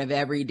moment of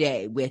every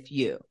day with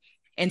you.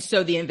 And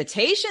so the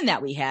invitation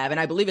that we have, and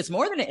I believe it's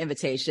more than an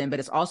invitation, but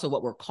it's also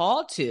what we're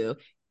called to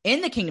in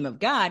the kingdom of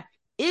God,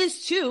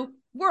 is to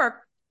work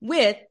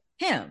with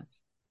him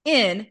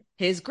in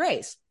his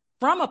grace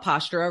from a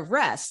posture of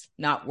rest,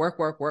 not work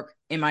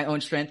in my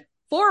own strength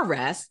for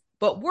rest,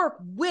 but work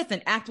with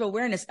an active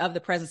awareness of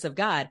the presence of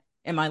God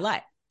in my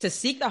life, to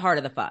seek the heart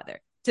of the Father,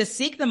 to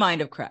seek the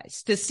mind of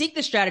Christ, to seek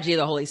the strategy of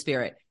the Holy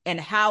Spirit, and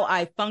how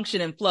I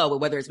function and flow,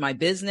 whether it's my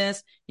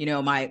business,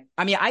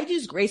 I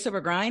use grace over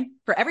grind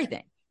for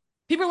everything.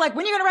 People are like,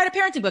 when are you going to write a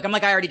parenting book? I'm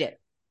like, I already did.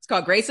 It's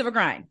called Grace Over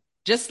Grind.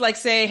 Just like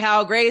say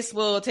how grace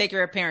will take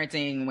care of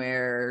parenting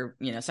where,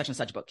 such and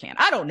such book can.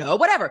 I don't know,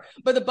 whatever.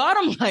 But the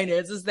bottom line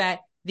is that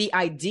the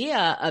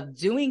idea of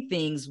doing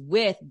things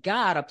with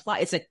God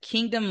it's a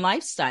kingdom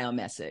lifestyle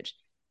message.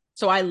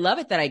 So I love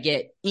it that I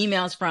get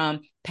emails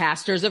from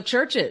pastors of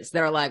churches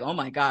that are like, oh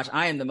my gosh,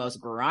 I am the most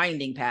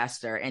grinding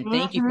pastor. And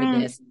thank you for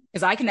this.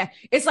 Because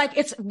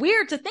it's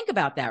weird to think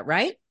about that,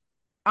 right?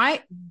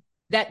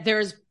 That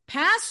there's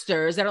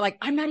pastors that are like,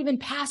 I'm not even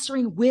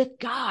pastoring with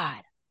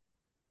God.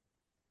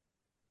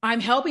 I'm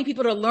helping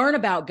people to learn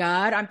about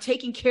God. I'm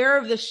taking care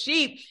of the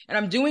sheep and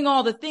I'm doing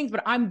all the things,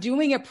 but I'm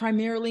doing it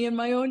primarily in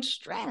my own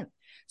strength.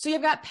 So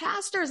you've got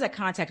pastors that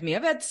contact me.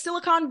 I've had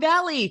Silicon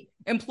Valley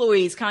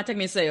employees contact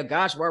me and say, oh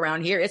gosh, we're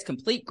around here. It's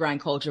complete grind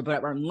culture,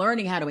 but I'm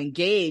learning how to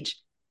engage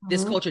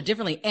this culture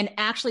differently and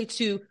actually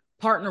to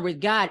partner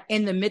with God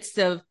in the midst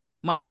of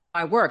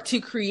my work, to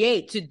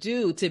create, to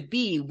do, to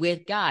be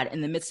with God in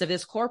the midst of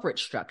this corporate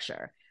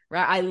structure,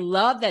 right? I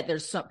love that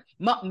there's some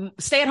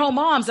stay-at-home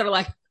moms that are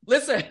like,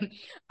 listen,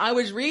 I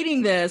was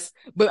reading this,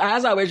 but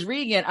as I was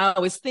reading it, I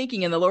was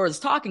thinking, and the Lord was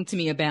talking to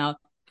me about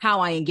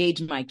how I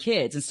engage my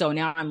kids. And so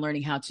now I'm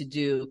learning how to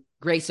do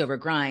grace over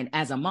grind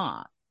as a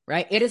mom,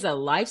 right? It is a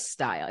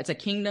lifestyle. It's a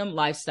kingdom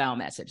lifestyle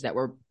message that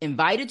we're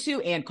invited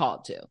to and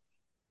called to.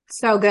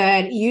 So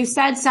good. You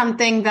said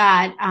something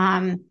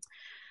that,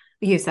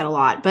 you said a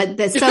lot, but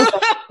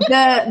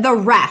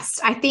the rest,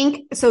 I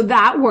think, so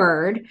that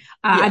word,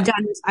 I've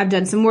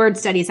done some word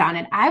studies on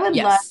it. I would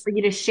love for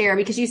you to share,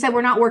 because you said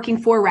we're not working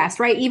for rest,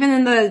 right? Even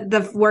in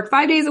the work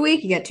 5 days a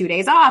week, you get 2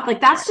 days off.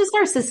 Like, that's just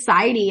our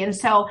society. And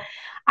so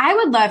I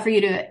would love for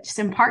you to just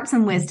impart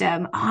some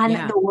wisdom on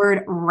the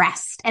word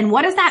rest. And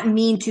what does that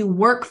mean to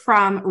work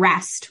from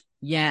rest?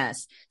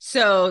 Yes.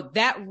 So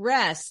that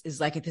rest is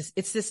like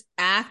it's this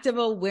active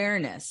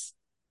awareness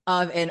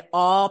of an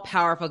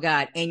all-powerful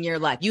God in your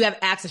life. You have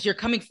access. You're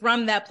coming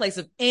from that place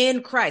of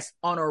in Christ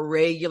on a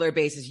regular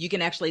basis. You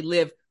can actually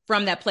live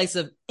from that place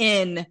of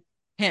in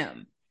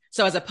him.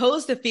 So as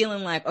opposed to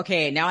feeling like,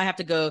 okay, now I have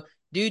to go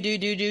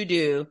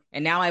do,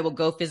 and now I will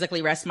go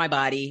physically rest my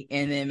body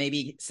and then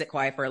maybe sit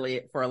quiet for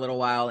a little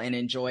while and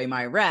enjoy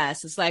my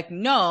rest. It's like,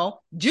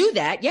 no, do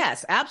that.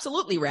 Yes,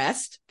 absolutely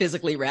rest,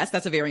 physically rest.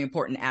 That's a very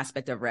important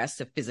aspect of rest,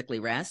 to physically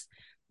rest.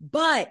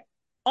 But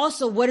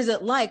also, what is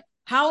it like?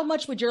 How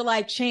much would your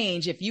life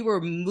change if you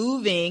were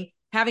moving,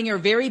 having your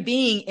very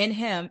being in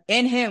him?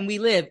 In him we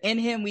live, in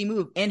him we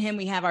move, in him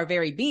we have our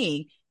very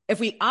being. If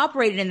we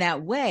operated in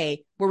that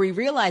way, where we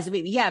realize that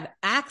we have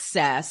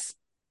access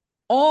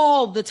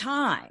all the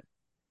time,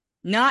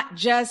 not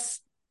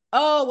just,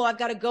 oh, well, I've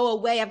got to go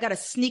away. I've got to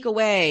sneak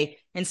away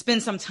and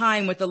spend some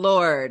time with the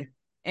Lord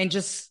and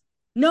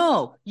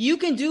no, you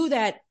can do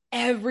that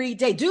every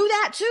day. Do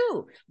that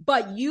too.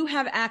 But you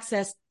have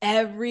access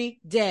every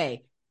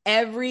day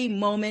every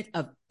moment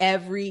of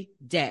every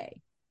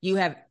day. You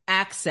have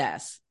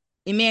access.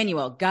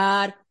 Emmanuel,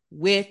 God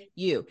with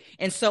you.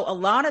 And so a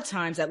lot of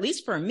times, at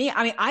least for me,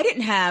 I mean,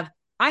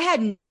 I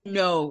had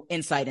no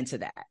insight into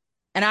that.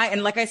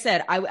 And like I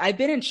said, I've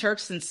been in church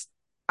since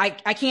I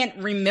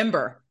can't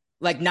remember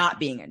like not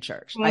being in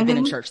church. I've been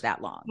in church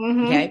that long.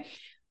 Okay.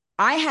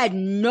 I had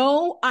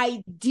no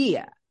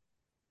idea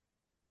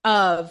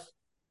of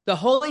the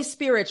Holy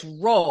Spirit's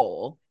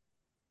role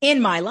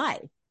in my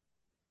life.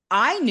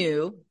 I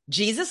knew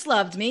Jesus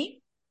loved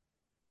me,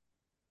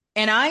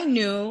 and I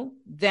knew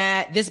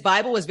that this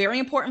Bible was very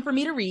important for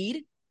me to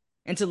read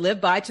and to live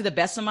by to the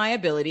best of my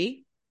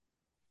ability.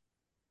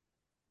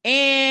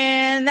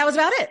 And that was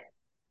about it.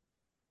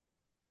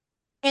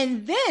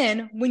 And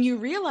then when you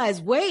realize,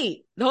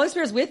 wait, the Holy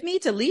Spirit's with me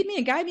to lead me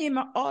and guide me in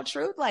all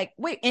truth, like,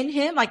 wait, in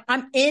him, like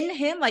I'm in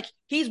him, like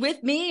he's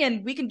with me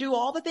and we can do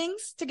all the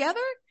things together.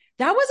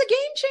 That was a game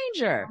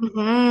changer.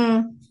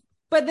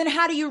 But then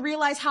how do you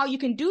realize how you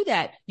can do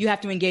that? You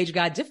have to engage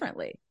God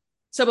differently.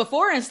 So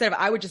before, instead of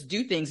I would just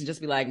do things and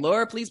just be like,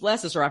 Lord, please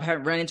bless us, or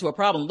I've run into a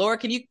problem. Lord,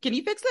 can you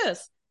fix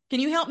this? Can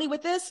you help me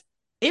with this?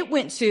 It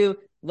went to,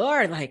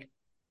 Lord, like,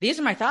 these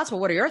are my thoughts, but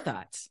what are your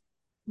thoughts?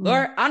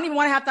 Lord, I don't even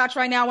want to have thoughts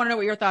right now. I want to know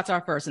what your thoughts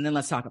are first, and then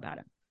let's talk about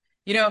it.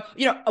 You know,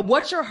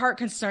 what's your heart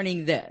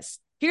concerning this?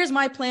 Here's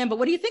my plan, but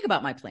what do you think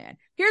about my plan?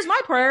 Here's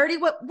my priority.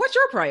 What's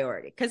your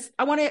priority? Because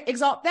I want to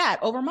exalt that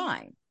over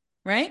mine,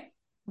 right?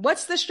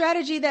 What's the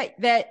strategy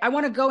that I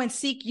want to go and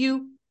seek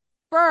you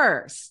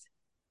first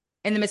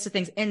in the midst of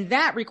things? And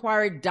that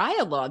required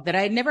dialogue that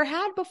I had never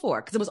had before,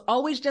 because it was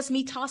always just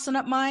me tossing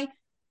up my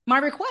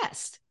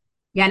request.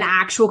 Yeah, an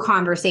actual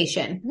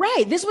conversation.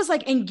 Right. This was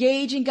like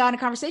engaging God in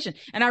conversation.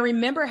 And I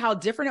remember how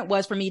different it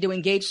was for me to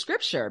engage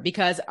scripture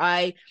because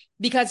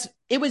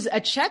it was a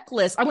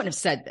checklist. I wouldn't have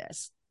said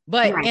this,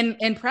 but right.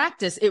 in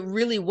practice, it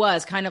really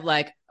was kind of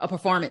like a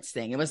performance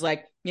thing. It was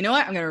like, you know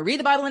what? I'm going to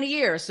read the Bible in a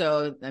year.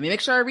 So let me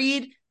make sure I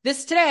read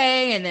this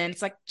today. And then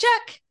it's like,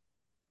 check.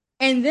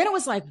 And then it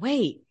was like,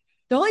 wait,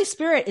 the Holy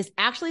Spirit is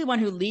actually the one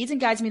who leads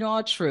and guides me to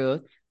all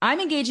truth. I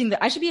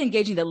should be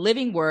engaging the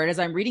living word as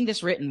I'm reading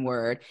this written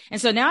word. And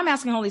so now I'm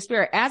asking the Holy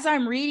Spirit, as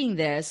I'm reading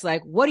this,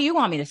 like, what do you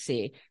want me to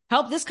see?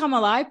 Help this come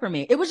alive for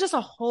me. It was just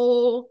a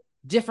whole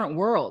different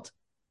world.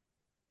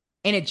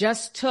 And it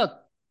just took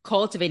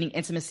cultivating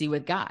intimacy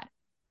with God.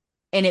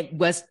 And it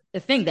was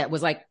a thing that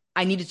was like,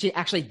 I needed to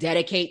actually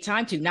dedicate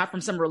time to, not from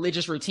some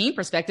religious routine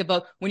perspective,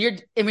 but when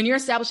you're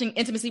establishing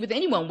intimacy with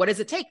anyone, what does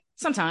it take?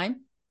 Some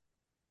time.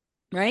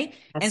 Right.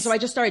 Yes. And so I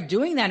just started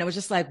doing that. And it was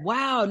just like,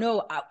 wow,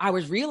 no, I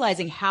was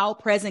realizing how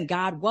present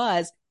God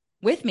was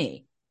with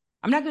me.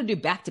 I'm not going to do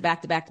back to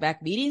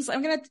back meetings.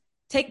 I'm going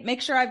to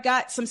make sure I've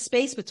got some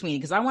space between,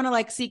 because I want to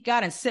like seek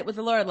God and sit with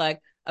the Lord,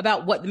 like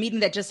about what the meeting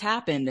that just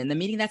happened and the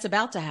meeting that's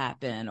about to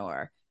happen,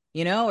 or,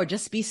 you know, or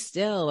just be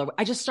still. Or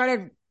I just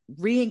started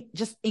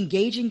just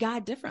engaging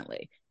God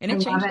differently, and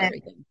it changed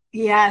everything.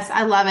 Yes.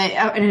 I love it.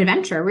 An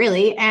adventure,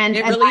 really. And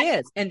it really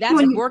is. And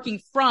that's working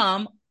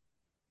from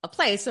a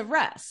place of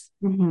rest.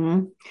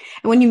 And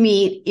when you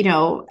meet, you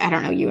know, I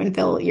don't know, you and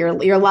Phil,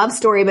 your love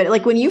story, but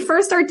like when you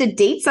first start to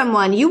date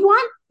someone, you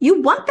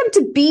want them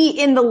to be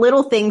in the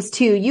little things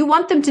too. You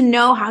want them to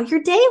know how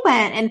your day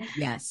went. And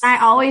yes, I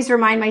always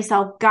remind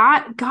myself,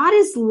 God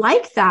is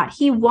like that.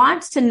 He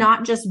wants to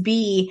not just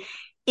be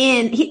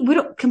we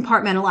don't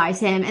compartmentalize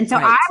him. And so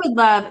I would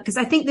love, because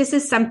I think this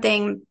is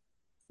something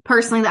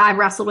personally that I've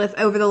wrestled with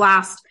over the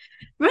last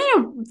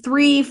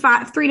 3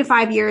 to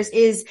 5 years,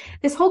 is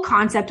this whole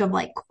concept of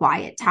like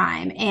quiet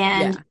time.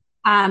 And,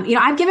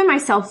 I've given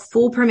myself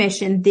full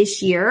permission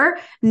this year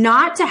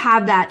not to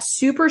have that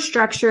super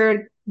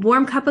structured,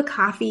 warm cup of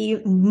coffee,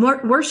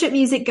 worship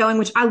music going,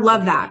 which I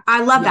love that.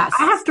 I love that.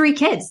 I have 3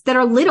 kids that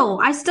are little.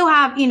 I still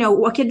have,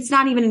 a kid that's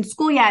not even in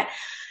school yet.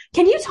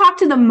 Can you talk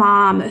to the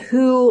mom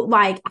who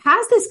like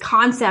has this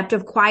concept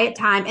of quiet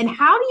time, and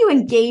how do you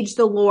engage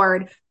the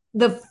Lord,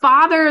 the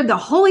Father, the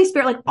Holy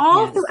Spirit, like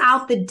all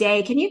throughout the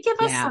day? Can you give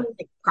us some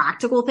like,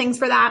 practical things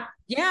for that?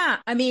 Yeah.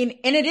 I mean,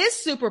 and it is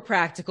super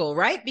practical,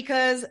 right?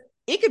 Because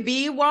it could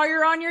be while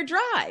you're on your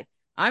drive.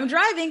 I'm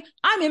driving.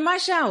 I'm in my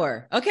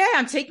shower. Okay.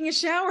 I'm taking a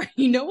shower.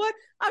 You know what?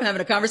 I'm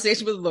having a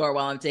conversation with the Lord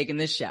while I'm taking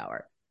this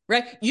shower,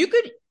 right?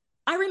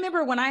 I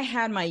remember when I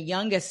had my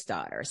youngest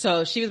daughter.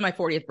 So she was my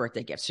 40th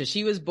birthday gift. So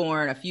she was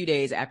born a few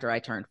days after I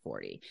turned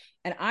 40.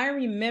 And I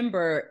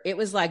remember it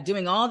was like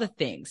doing all the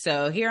things.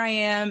 So here I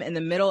am in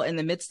the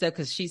midst of,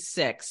 because she's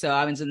sick. So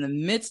I was in the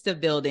midst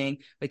of building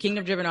the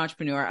Kingdom Driven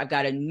Entrepreneur. I've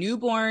got a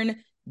newborn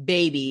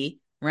baby,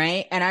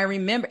 right? And I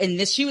remember,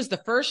 she was the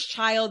first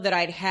child that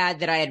I'd had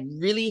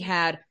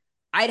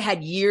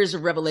years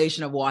of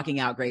revelation of walking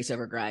out grace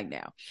over grind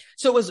now.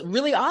 So it was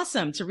really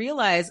awesome to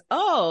realize,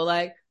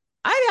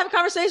 I have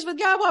conversations with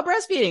God while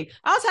breastfeeding.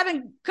 I was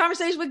having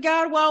conversations with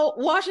God while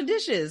washing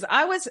dishes.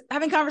 I was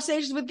having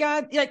conversations with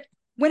God, like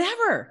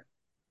whenever.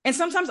 And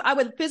sometimes I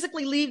would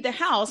physically leave the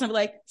house and be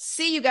like,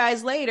 see you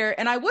guys later.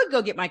 And I would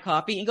go get my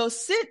coffee and go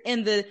sit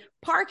in the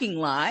parking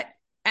lot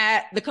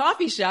at the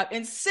coffee shop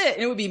and sit.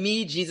 And it would be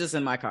me, Jesus,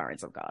 and my car and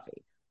some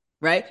coffee.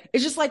 right?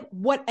 It's just like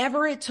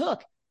whatever it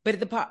took. But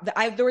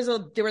there was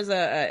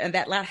in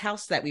that last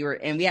house that we were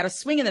in, we had a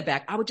swing in the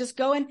back. I would just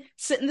go and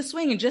sit in the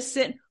swing and just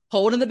sit,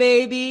 holding the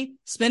baby,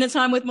 spending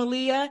time with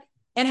Malia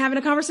and having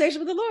a conversation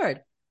with the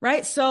Lord.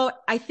 Right. So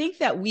I think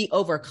that we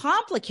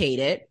overcomplicate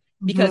it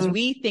because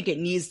we think it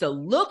needs to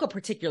look a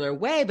particular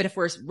way. But if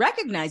we're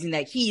recognizing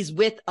that he's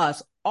with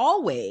us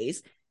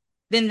always,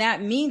 then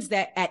that means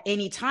that at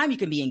any time you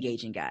can be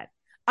engaging God.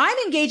 I'm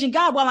engaging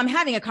God while I'm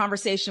having a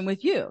conversation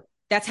with you.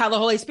 That's how the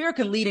Holy Spirit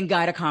can lead and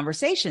guide a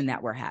conversation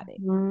that we're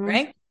having,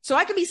 right? So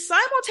I can be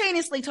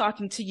simultaneously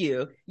talking to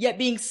you, yet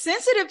being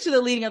sensitive to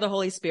the leading of the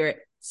Holy Spirit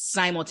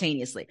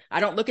simultaneously.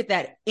 I don't look at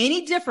that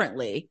any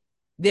differently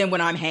than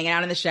when I'm hanging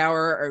out in the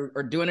shower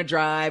or doing a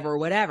drive or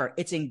whatever.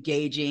 It's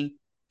engaging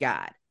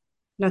God.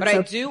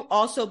 I do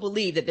also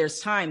believe that there's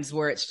times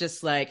where it's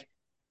just like,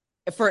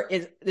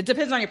 it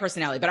depends on your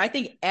personality, but I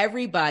think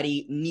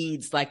everybody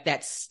needs like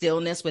that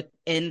stillness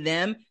within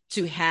them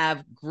to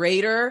have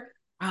greater,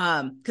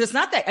 because it's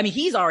not that, I mean,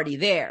 he's already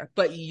there,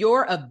 but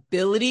your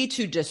ability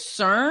to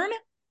discern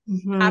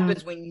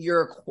happens when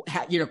you're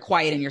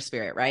quiet in your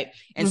spirit, right?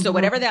 And so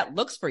whatever that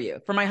looks for you.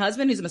 For my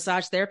husband, who's a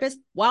massage therapist,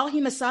 while he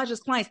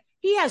massages clients,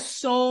 he has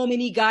so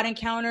many God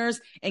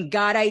encounters and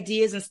God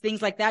ideas and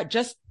things like that,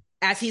 just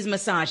as he's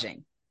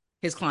massaging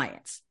his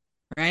clients,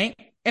 right?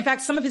 In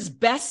fact, some of his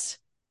best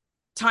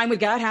time with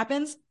God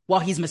happens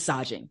while he's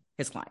massaging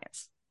his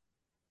clients.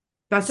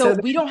 So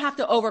we don't have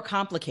to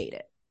overcomplicate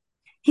it.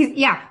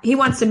 He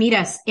wants to meet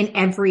us in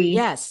every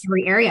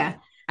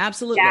area.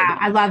 Absolutely. Yeah,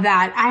 I love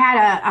that. I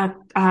had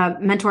a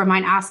mentor of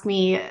mine ask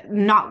me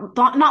not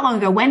long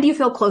ago, when do you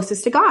feel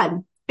closest to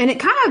God? And it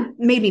kind of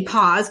made me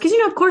pause because,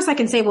 of course I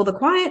can say, well, the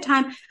quiet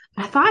time,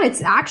 but I thought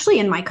it's actually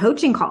in my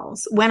coaching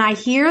calls when I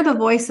hear the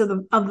voice of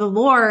the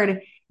Lord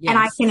and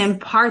I can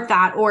impart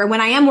that, or when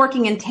I am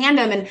working in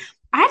tandem. And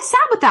I had sat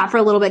with that for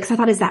a little bit because I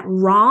thought, is that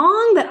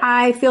wrong that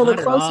I feel the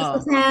closest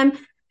with him?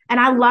 And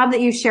I love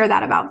that you share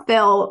that about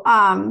Phil.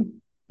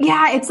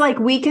 It's like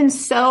we can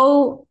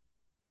so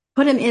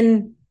put him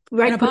in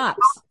a box.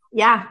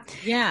 Yeah.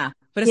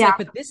 But it's like,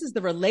 but this is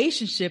the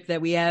relationship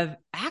that we have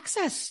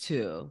access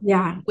to.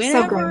 Yeah.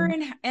 Whenever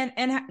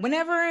and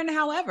whenever and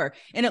however.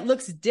 And it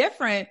looks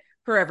different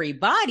for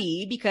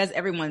everybody because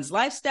everyone's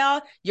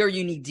lifestyle, your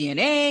unique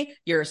DNA,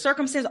 your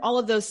circumstance, all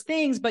of those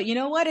things. But you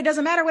know what? It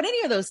doesn't matter what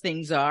any of those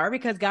things are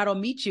because God will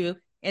meet you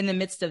in the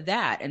midst of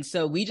that. And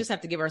so we just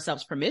have to give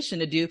ourselves permission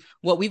to do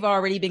what we've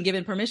already been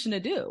given permission to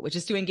do, which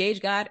is to engage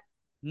God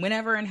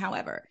whenever and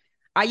however.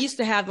 I used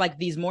to have like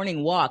these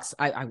morning walks.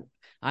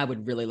 I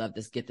would really love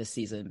to get this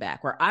season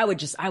back where I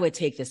would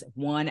take this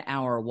 1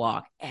 hour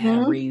walk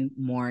every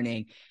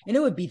morning, and it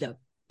would be the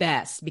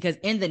best because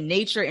in the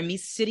nature and me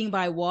sitting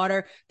by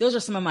water, those are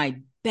some of my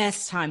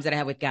best times that I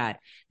had with God.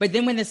 But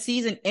then when the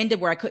season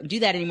ended where I couldn't do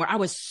that anymore, I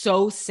was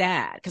so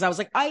sad because I was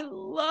like, I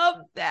love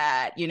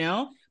that,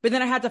 but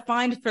then I had to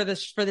find for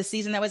the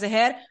season that was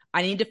ahead,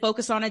 I needed to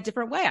focus on a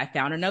different way. I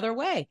found another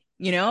way,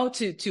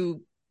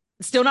 to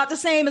still not the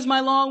same as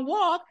my long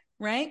walk.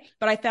 Right.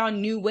 But I found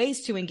new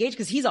ways to engage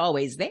because he's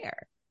always there.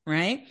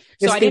 Right.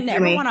 So I didn't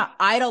ever want to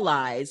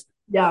idolize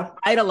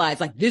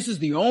like this is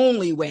the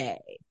only way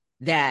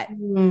that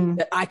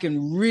I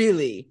can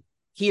really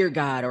hear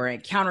God or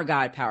encounter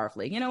God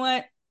powerfully. You know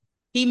what?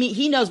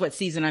 He knows what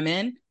season I'm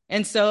in.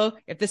 And so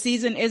if the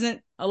season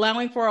isn't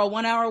allowing for a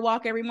 1 hour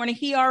walk every morning,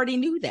 he already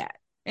knew that.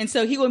 And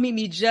so he will meet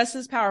me just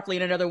as powerfully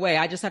in another way.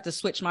 I just have to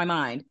switch my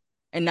mind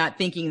and not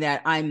thinking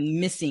that I'm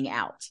missing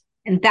out.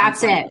 And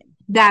that's it.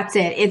 That's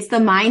it. It's the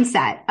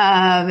mindset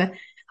of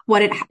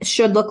what it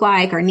should look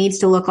like or needs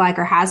to look like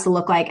or has to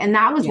look like. And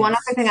that was one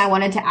other thing I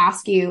wanted to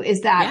ask you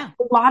is that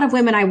a lot of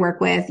women I work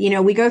with,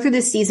 we go through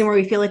this season where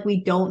we feel like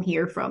we don't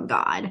hear from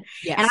God.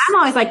 Yes. And I'm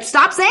always like,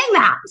 stop saying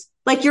that.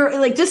 Like you're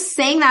like just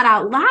saying that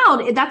out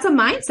loud. That's a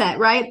mindset,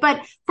 right?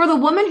 But for the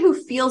woman who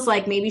feels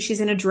like maybe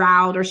she's in a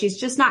drought or she's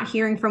just not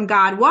hearing from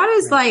God, what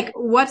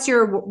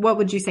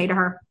would you say to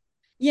her?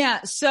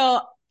 Yeah.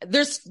 So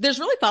there's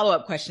really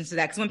follow-up questions to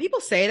that. Because when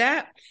people say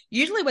that,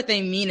 usually what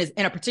they mean is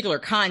in a particular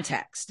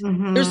context.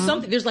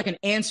 There's like an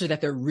answer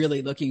that they're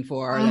really looking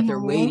for or that they're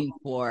waiting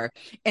for.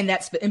 And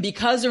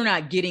because they're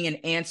not getting an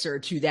answer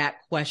to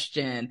that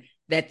question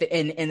that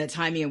in the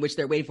timing in which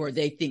they're waiting for it,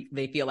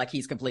 they feel like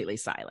he's completely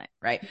silent.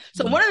 Right.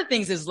 So one of the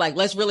things is like,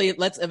 let's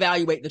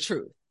evaluate the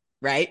truth.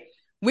 Right.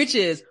 Which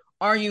is,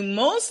 are you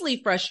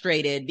mostly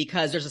frustrated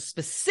because there's a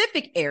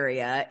specific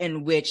area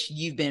in which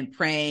you've been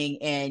praying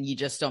and you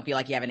just don't feel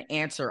like you have an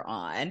answer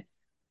on,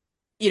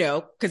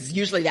 because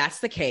usually that's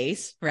the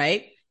case,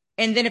 right?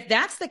 And then if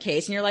that's the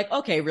case and you're like,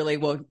 okay, really,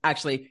 well,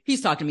 actually, he's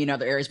talking to me in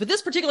other areas, but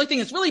this particular thing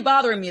is really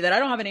bothering me that I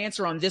don't have an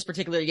answer on this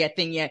particular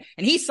thing yet,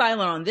 and he's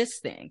silent on this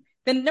thing,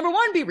 then number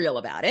one, be real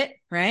about it,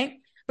 right?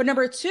 But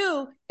number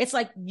two, it's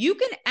like you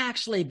can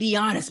actually be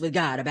honest with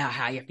God about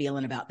how you're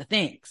feeling about the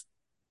things.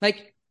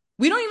 Like,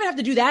 we don't even have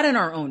to do that in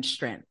our own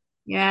strength.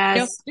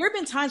 Yes. There have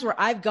been times where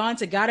I've gone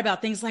to God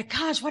about things like,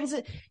 gosh,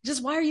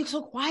 why are you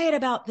so quiet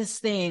about this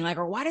thing? Like,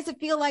 or why does it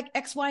feel like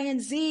X, Y,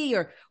 and Z?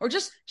 Or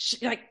just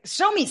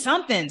show me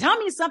something, tell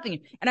me something.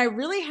 And I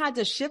really had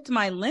to shift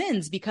my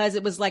lens because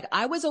it was like,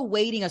 I was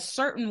awaiting a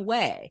certain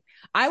way.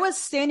 I was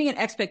standing in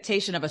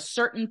expectation of a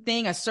certain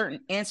thing, a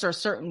certain answer, a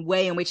certain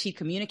way in which he'd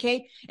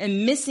communicate,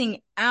 and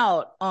missing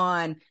out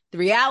on the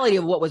reality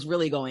of what was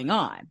really going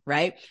on,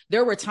 right?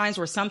 There were times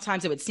where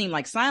sometimes it would seem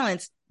like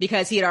silence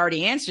because he had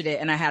already answered it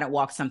and I hadn't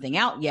walked something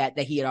out yet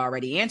that he had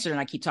already answered. And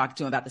I keep talking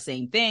to him about the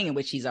same thing in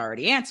which he's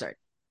already answered.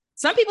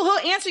 Some people,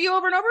 he'll answer you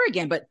over and over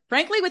again, but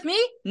frankly, with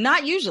me,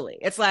 not usually.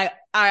 It's like,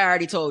 I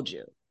already told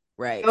you,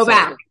 right? Go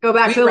back to the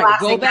last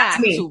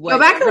thing. Go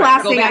back to the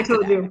last thing I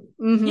told you.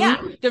 Mm-hmm.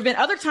 Yeah. There've been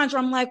other times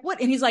where I'm like,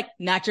 what? And he's like,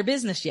 not your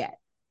business yet.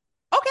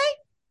 Okay.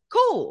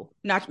 Cool.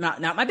 Not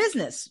my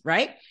business.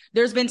 Right.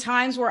 There's been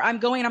times where I'm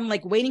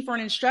like waiting for an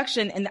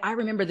instruction. And I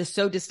remember this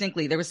so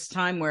distinctly. There was a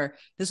time where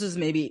this was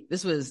many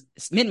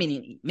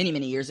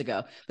years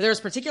ago, but there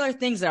was particular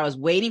things that I was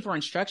waiting for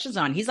instructions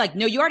on. He's like,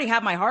 no, you already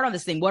have my heart on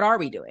this thing. What are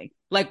we doing?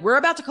 Like, we're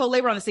about to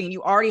co-labor on this thing and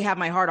you already have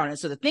my heart on it.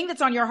 So the thing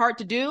that's on your heart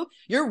to do,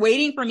 you're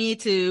waiting for me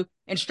to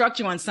instruct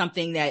you on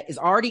something that is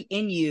already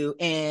in you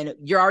and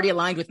you're already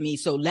aligned with me.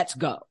 So let's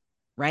go.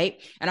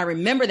 Right. And I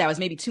remember that was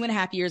maybe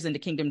 2.5 years into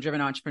Kingdom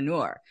Driven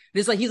Entrepreneur.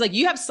 He's like,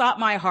 you have sought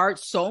my heart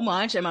so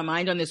much and my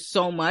mind on this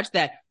so much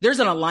that there's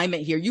an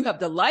alignment here. You have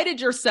delighted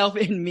yourself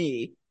in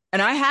me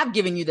and I have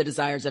given you the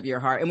desires of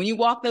your heart. And when you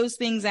walk those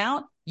things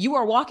out, you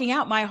are walking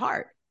out my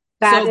heart.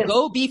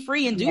 Go be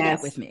free and do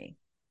that with me.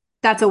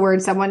 That's a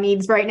word someone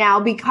needs right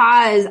now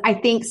because I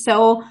think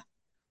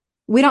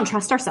we don't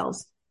trust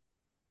ourselves.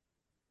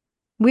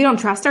 We don't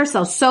trust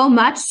ourselves so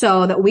much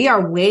so that we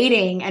are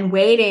waiting and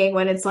waiting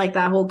when it's like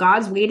that whole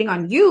God's waiting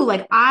on you.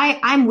 Like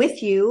I'm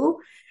with you.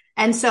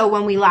 And so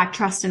when we lack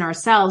trust in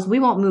ourselves, we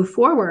won't move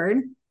forward.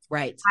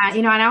 Right.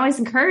 And I always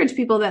encourage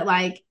people that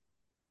like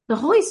the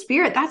Holy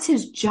Spirit, that's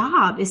his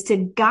job is to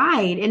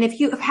guide. And if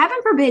heaven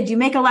forbid you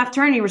make a left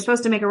turn, you were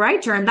supposed to make a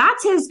right turn.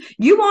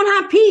 You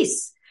won't have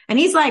peace. And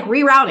he's like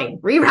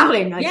rerouting,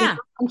 like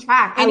on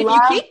track. And if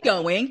you keep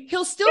going,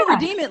 he'll still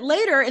redeem it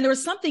later. And there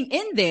was something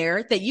in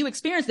there that you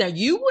experienced. Now,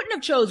 you wouldn't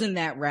have chosen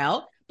that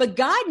route, but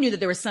God knew that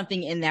there was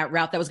something in that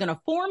route that was going to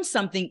form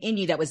something in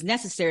you that was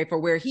necessary for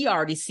where he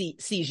already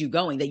sees you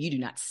going that you do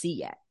not see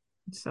yet.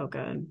 So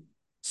good.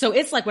 So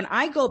it's like when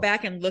I go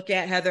back and look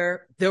at,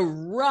 Heather, the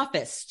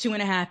roughest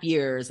 2.5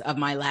 years of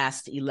my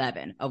last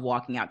 11 of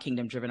walking out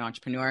Kingdom Driven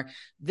Entrepreneur,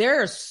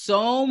 there's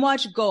so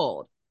much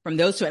gold from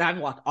those two. And I've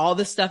walked all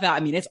this stuff out. I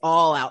mean, it's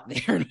all out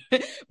there,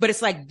 but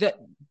it's like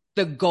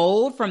the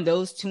gold from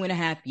those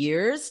 2.5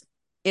 years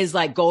is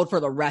like gold for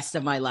the rest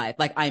of my life.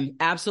 Like I'm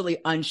absolutely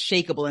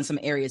unshakable in some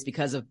areas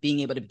because of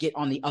being able to get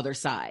on the other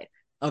side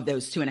of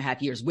those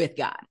 2.5 years with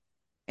God.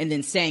 And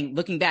then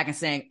looking back and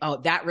saying, oh,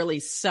 that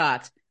really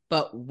sucked.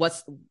 But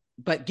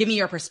give me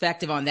your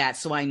perspective on that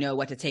so I know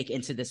what to take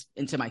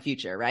into my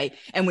future. Right.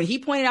 And when he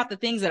pointed out the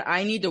things that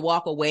I need to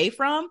walk away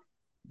from,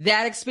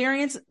 that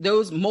experience,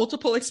 those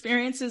multiple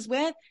experiences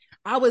with,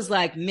 I was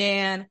like,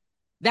 man,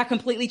 that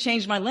completely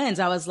changed my lens.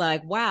 I was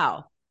like,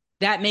 wow,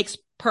 that makes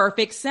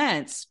perfect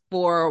sense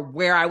for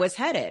where I was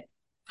headed.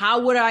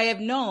 How would I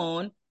have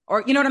known?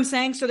 Or, you know what I'm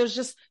saying? So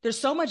there's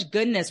so much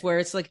goodness where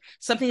it's like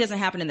something doesn't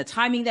happen in the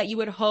timing that you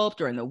would have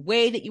hoped or in the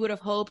way that you would have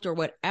hoped or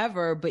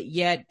whatever, but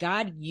yet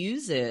God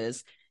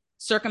uses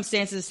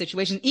circumstances,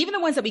 situations, even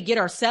the ones that we get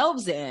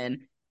ourselves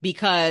in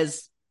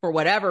because for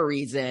whatever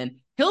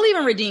reason, he'll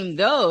even redeem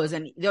those,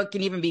 and there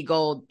can even be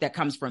gold that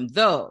comes from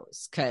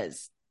those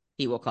because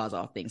he will cause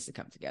all things to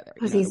come together.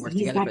 To work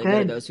together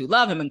for those who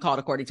love him and called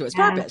according to his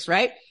purpose,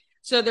 right?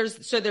 So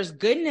there's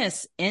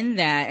goodness in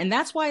that. And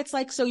that's why it's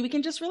like, so we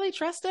can just really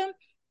trust him,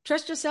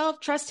 trust yourself,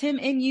 trust him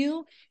in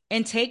you,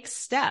 and take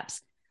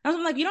steps.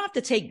 I'm like, you don't have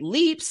to take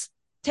leaps,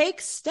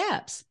 take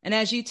steps. And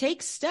as you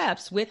take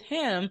steps with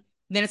him,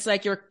 then it's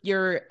like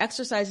you're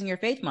exercising your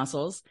faith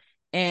muscles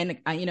and,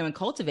 and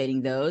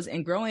cultivating those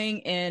and growing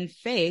in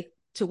faith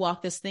to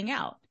walk this thing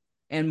out.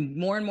 And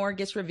more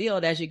gets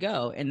revealed as you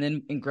go. And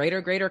then in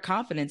greater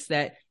confidence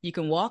that you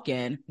can walk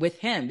in with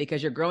him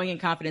because you're growing in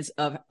confidence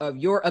of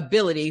your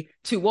ability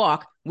to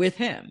walk with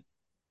him.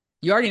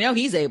 You already know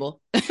he's able.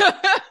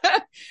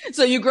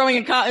 So you're growing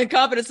in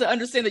confidence to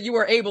understand that you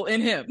are able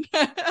in him.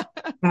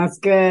 That's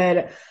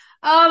good.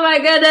 Oh my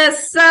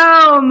goodness.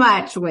 So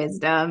much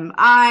wisdom.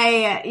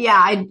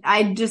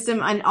 I just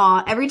am in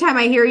awe every time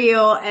I hear you,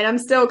 and I'm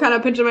still kind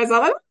of pinching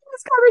myself. I'm in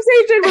this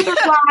conversation with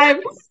her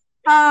live.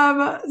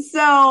 Oh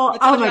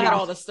my God,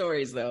 all the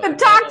stories though. I've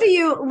talked to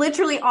you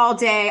literally all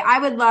day.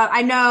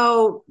 I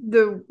know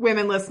the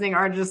women listening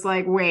are just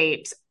like,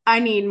 wait, I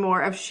need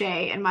more of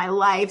Shae in my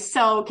life.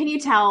 So can you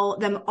tell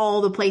them all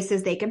the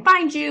places they can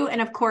find you?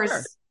 And of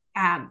course,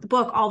 the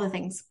book, all the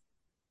things.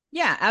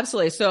 Yeah,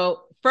 absolutely.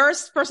 So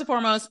first and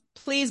foremost,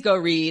 please go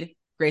read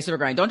Grace Over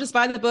Grind. Don't just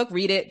buy the book,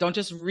 read it. Don't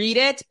just read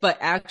it, but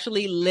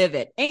actually live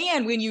it.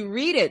 And when you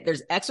read it,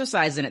 there's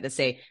exercises in it that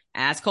say,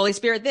 ask Holy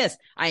Spirit this.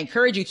 I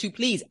encourage you to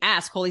please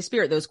ask Holy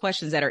Spirit those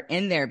questions that are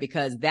in there,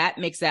 because that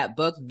makes that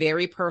book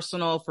very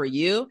personal for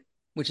you,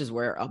 which is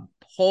where a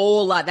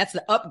whole lot, that's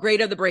the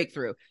upgrade of the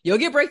breakthrough. You'll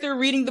get breakthrough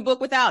reading the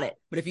book without it.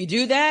 But if you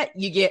do that,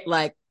 you get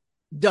like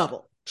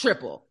double,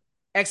 triple,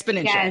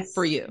 exponential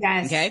for you.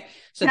 Yes. Okay.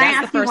 So Can that's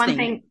I ask the first you one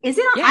thing. Is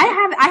it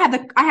on,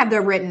 I have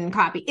the written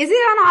copy. Is it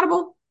on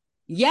Audible?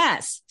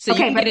 Yes. So you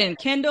can get it in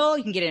Kindle,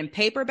 you can get it in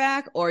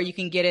paperback, or you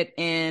can get it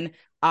in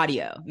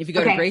audio. If you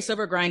go to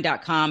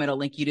graceovergrind.com, it'll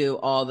link you to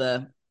all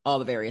the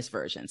various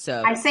versions.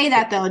 So I say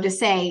that though, to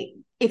say,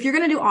 if you're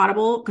going to do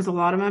Audible, because a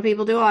lot of my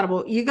people do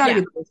Audible, you got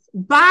to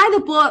buy the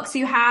book so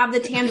you have the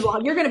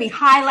tangible. You're going to be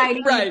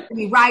highlighting, you're going to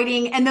be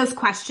writing, and those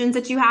questions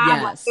that you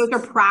have, like, those are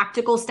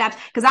practical steps.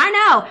 Because I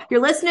know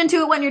you're listening to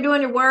it when you're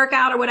doing your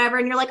workout or whatever,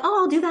 and you're like,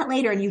 oh, I'll do that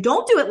later, and you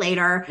don't do it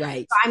later.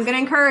 Right. So I'm going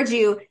to encourage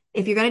you,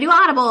 if you're going to do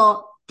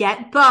Audible,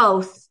 get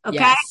both. Okay.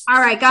 Yes. All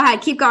right. Go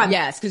ahead. Keep going.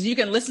 Yes. Because you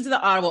can listen to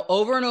the Audible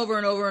over and over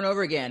and over and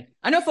over again.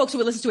 I know folks who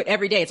would listen to it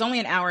every day. It's only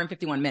an hour and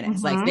 51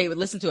 minutes. Like they would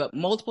listen to it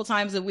multiple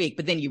times a week,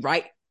 but then you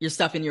write your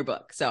stuff in your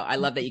book. So I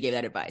love that you gave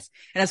that advice.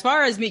 And as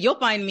far as me, you'll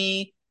find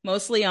me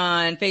mostly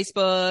on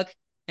Facebook,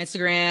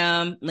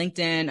 Instagram,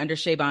 LinkedIn under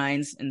Shae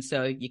Bynes. And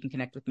so you can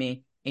connect with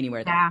me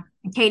anywhere there. Yeah.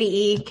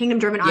 KDE, Kingdom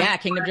Driven Entrepreneur. Yeah.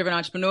 Kingdom Driven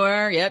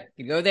Entrepreneur. Yep.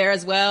 You go there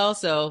as well.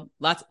 So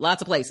lots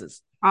of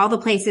places. All the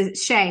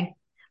places. Shae,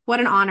 what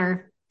an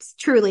honor.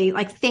 Truly,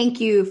 like,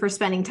 thank you for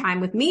spending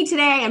time with me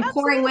today and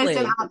pouring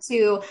wisdom out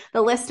to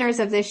the listeners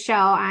of this show.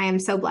 I am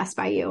so blessed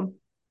by you.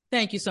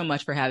 Thank you so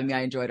much for having me.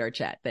 I enjoyed our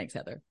chat. Thanks,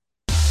 Heather.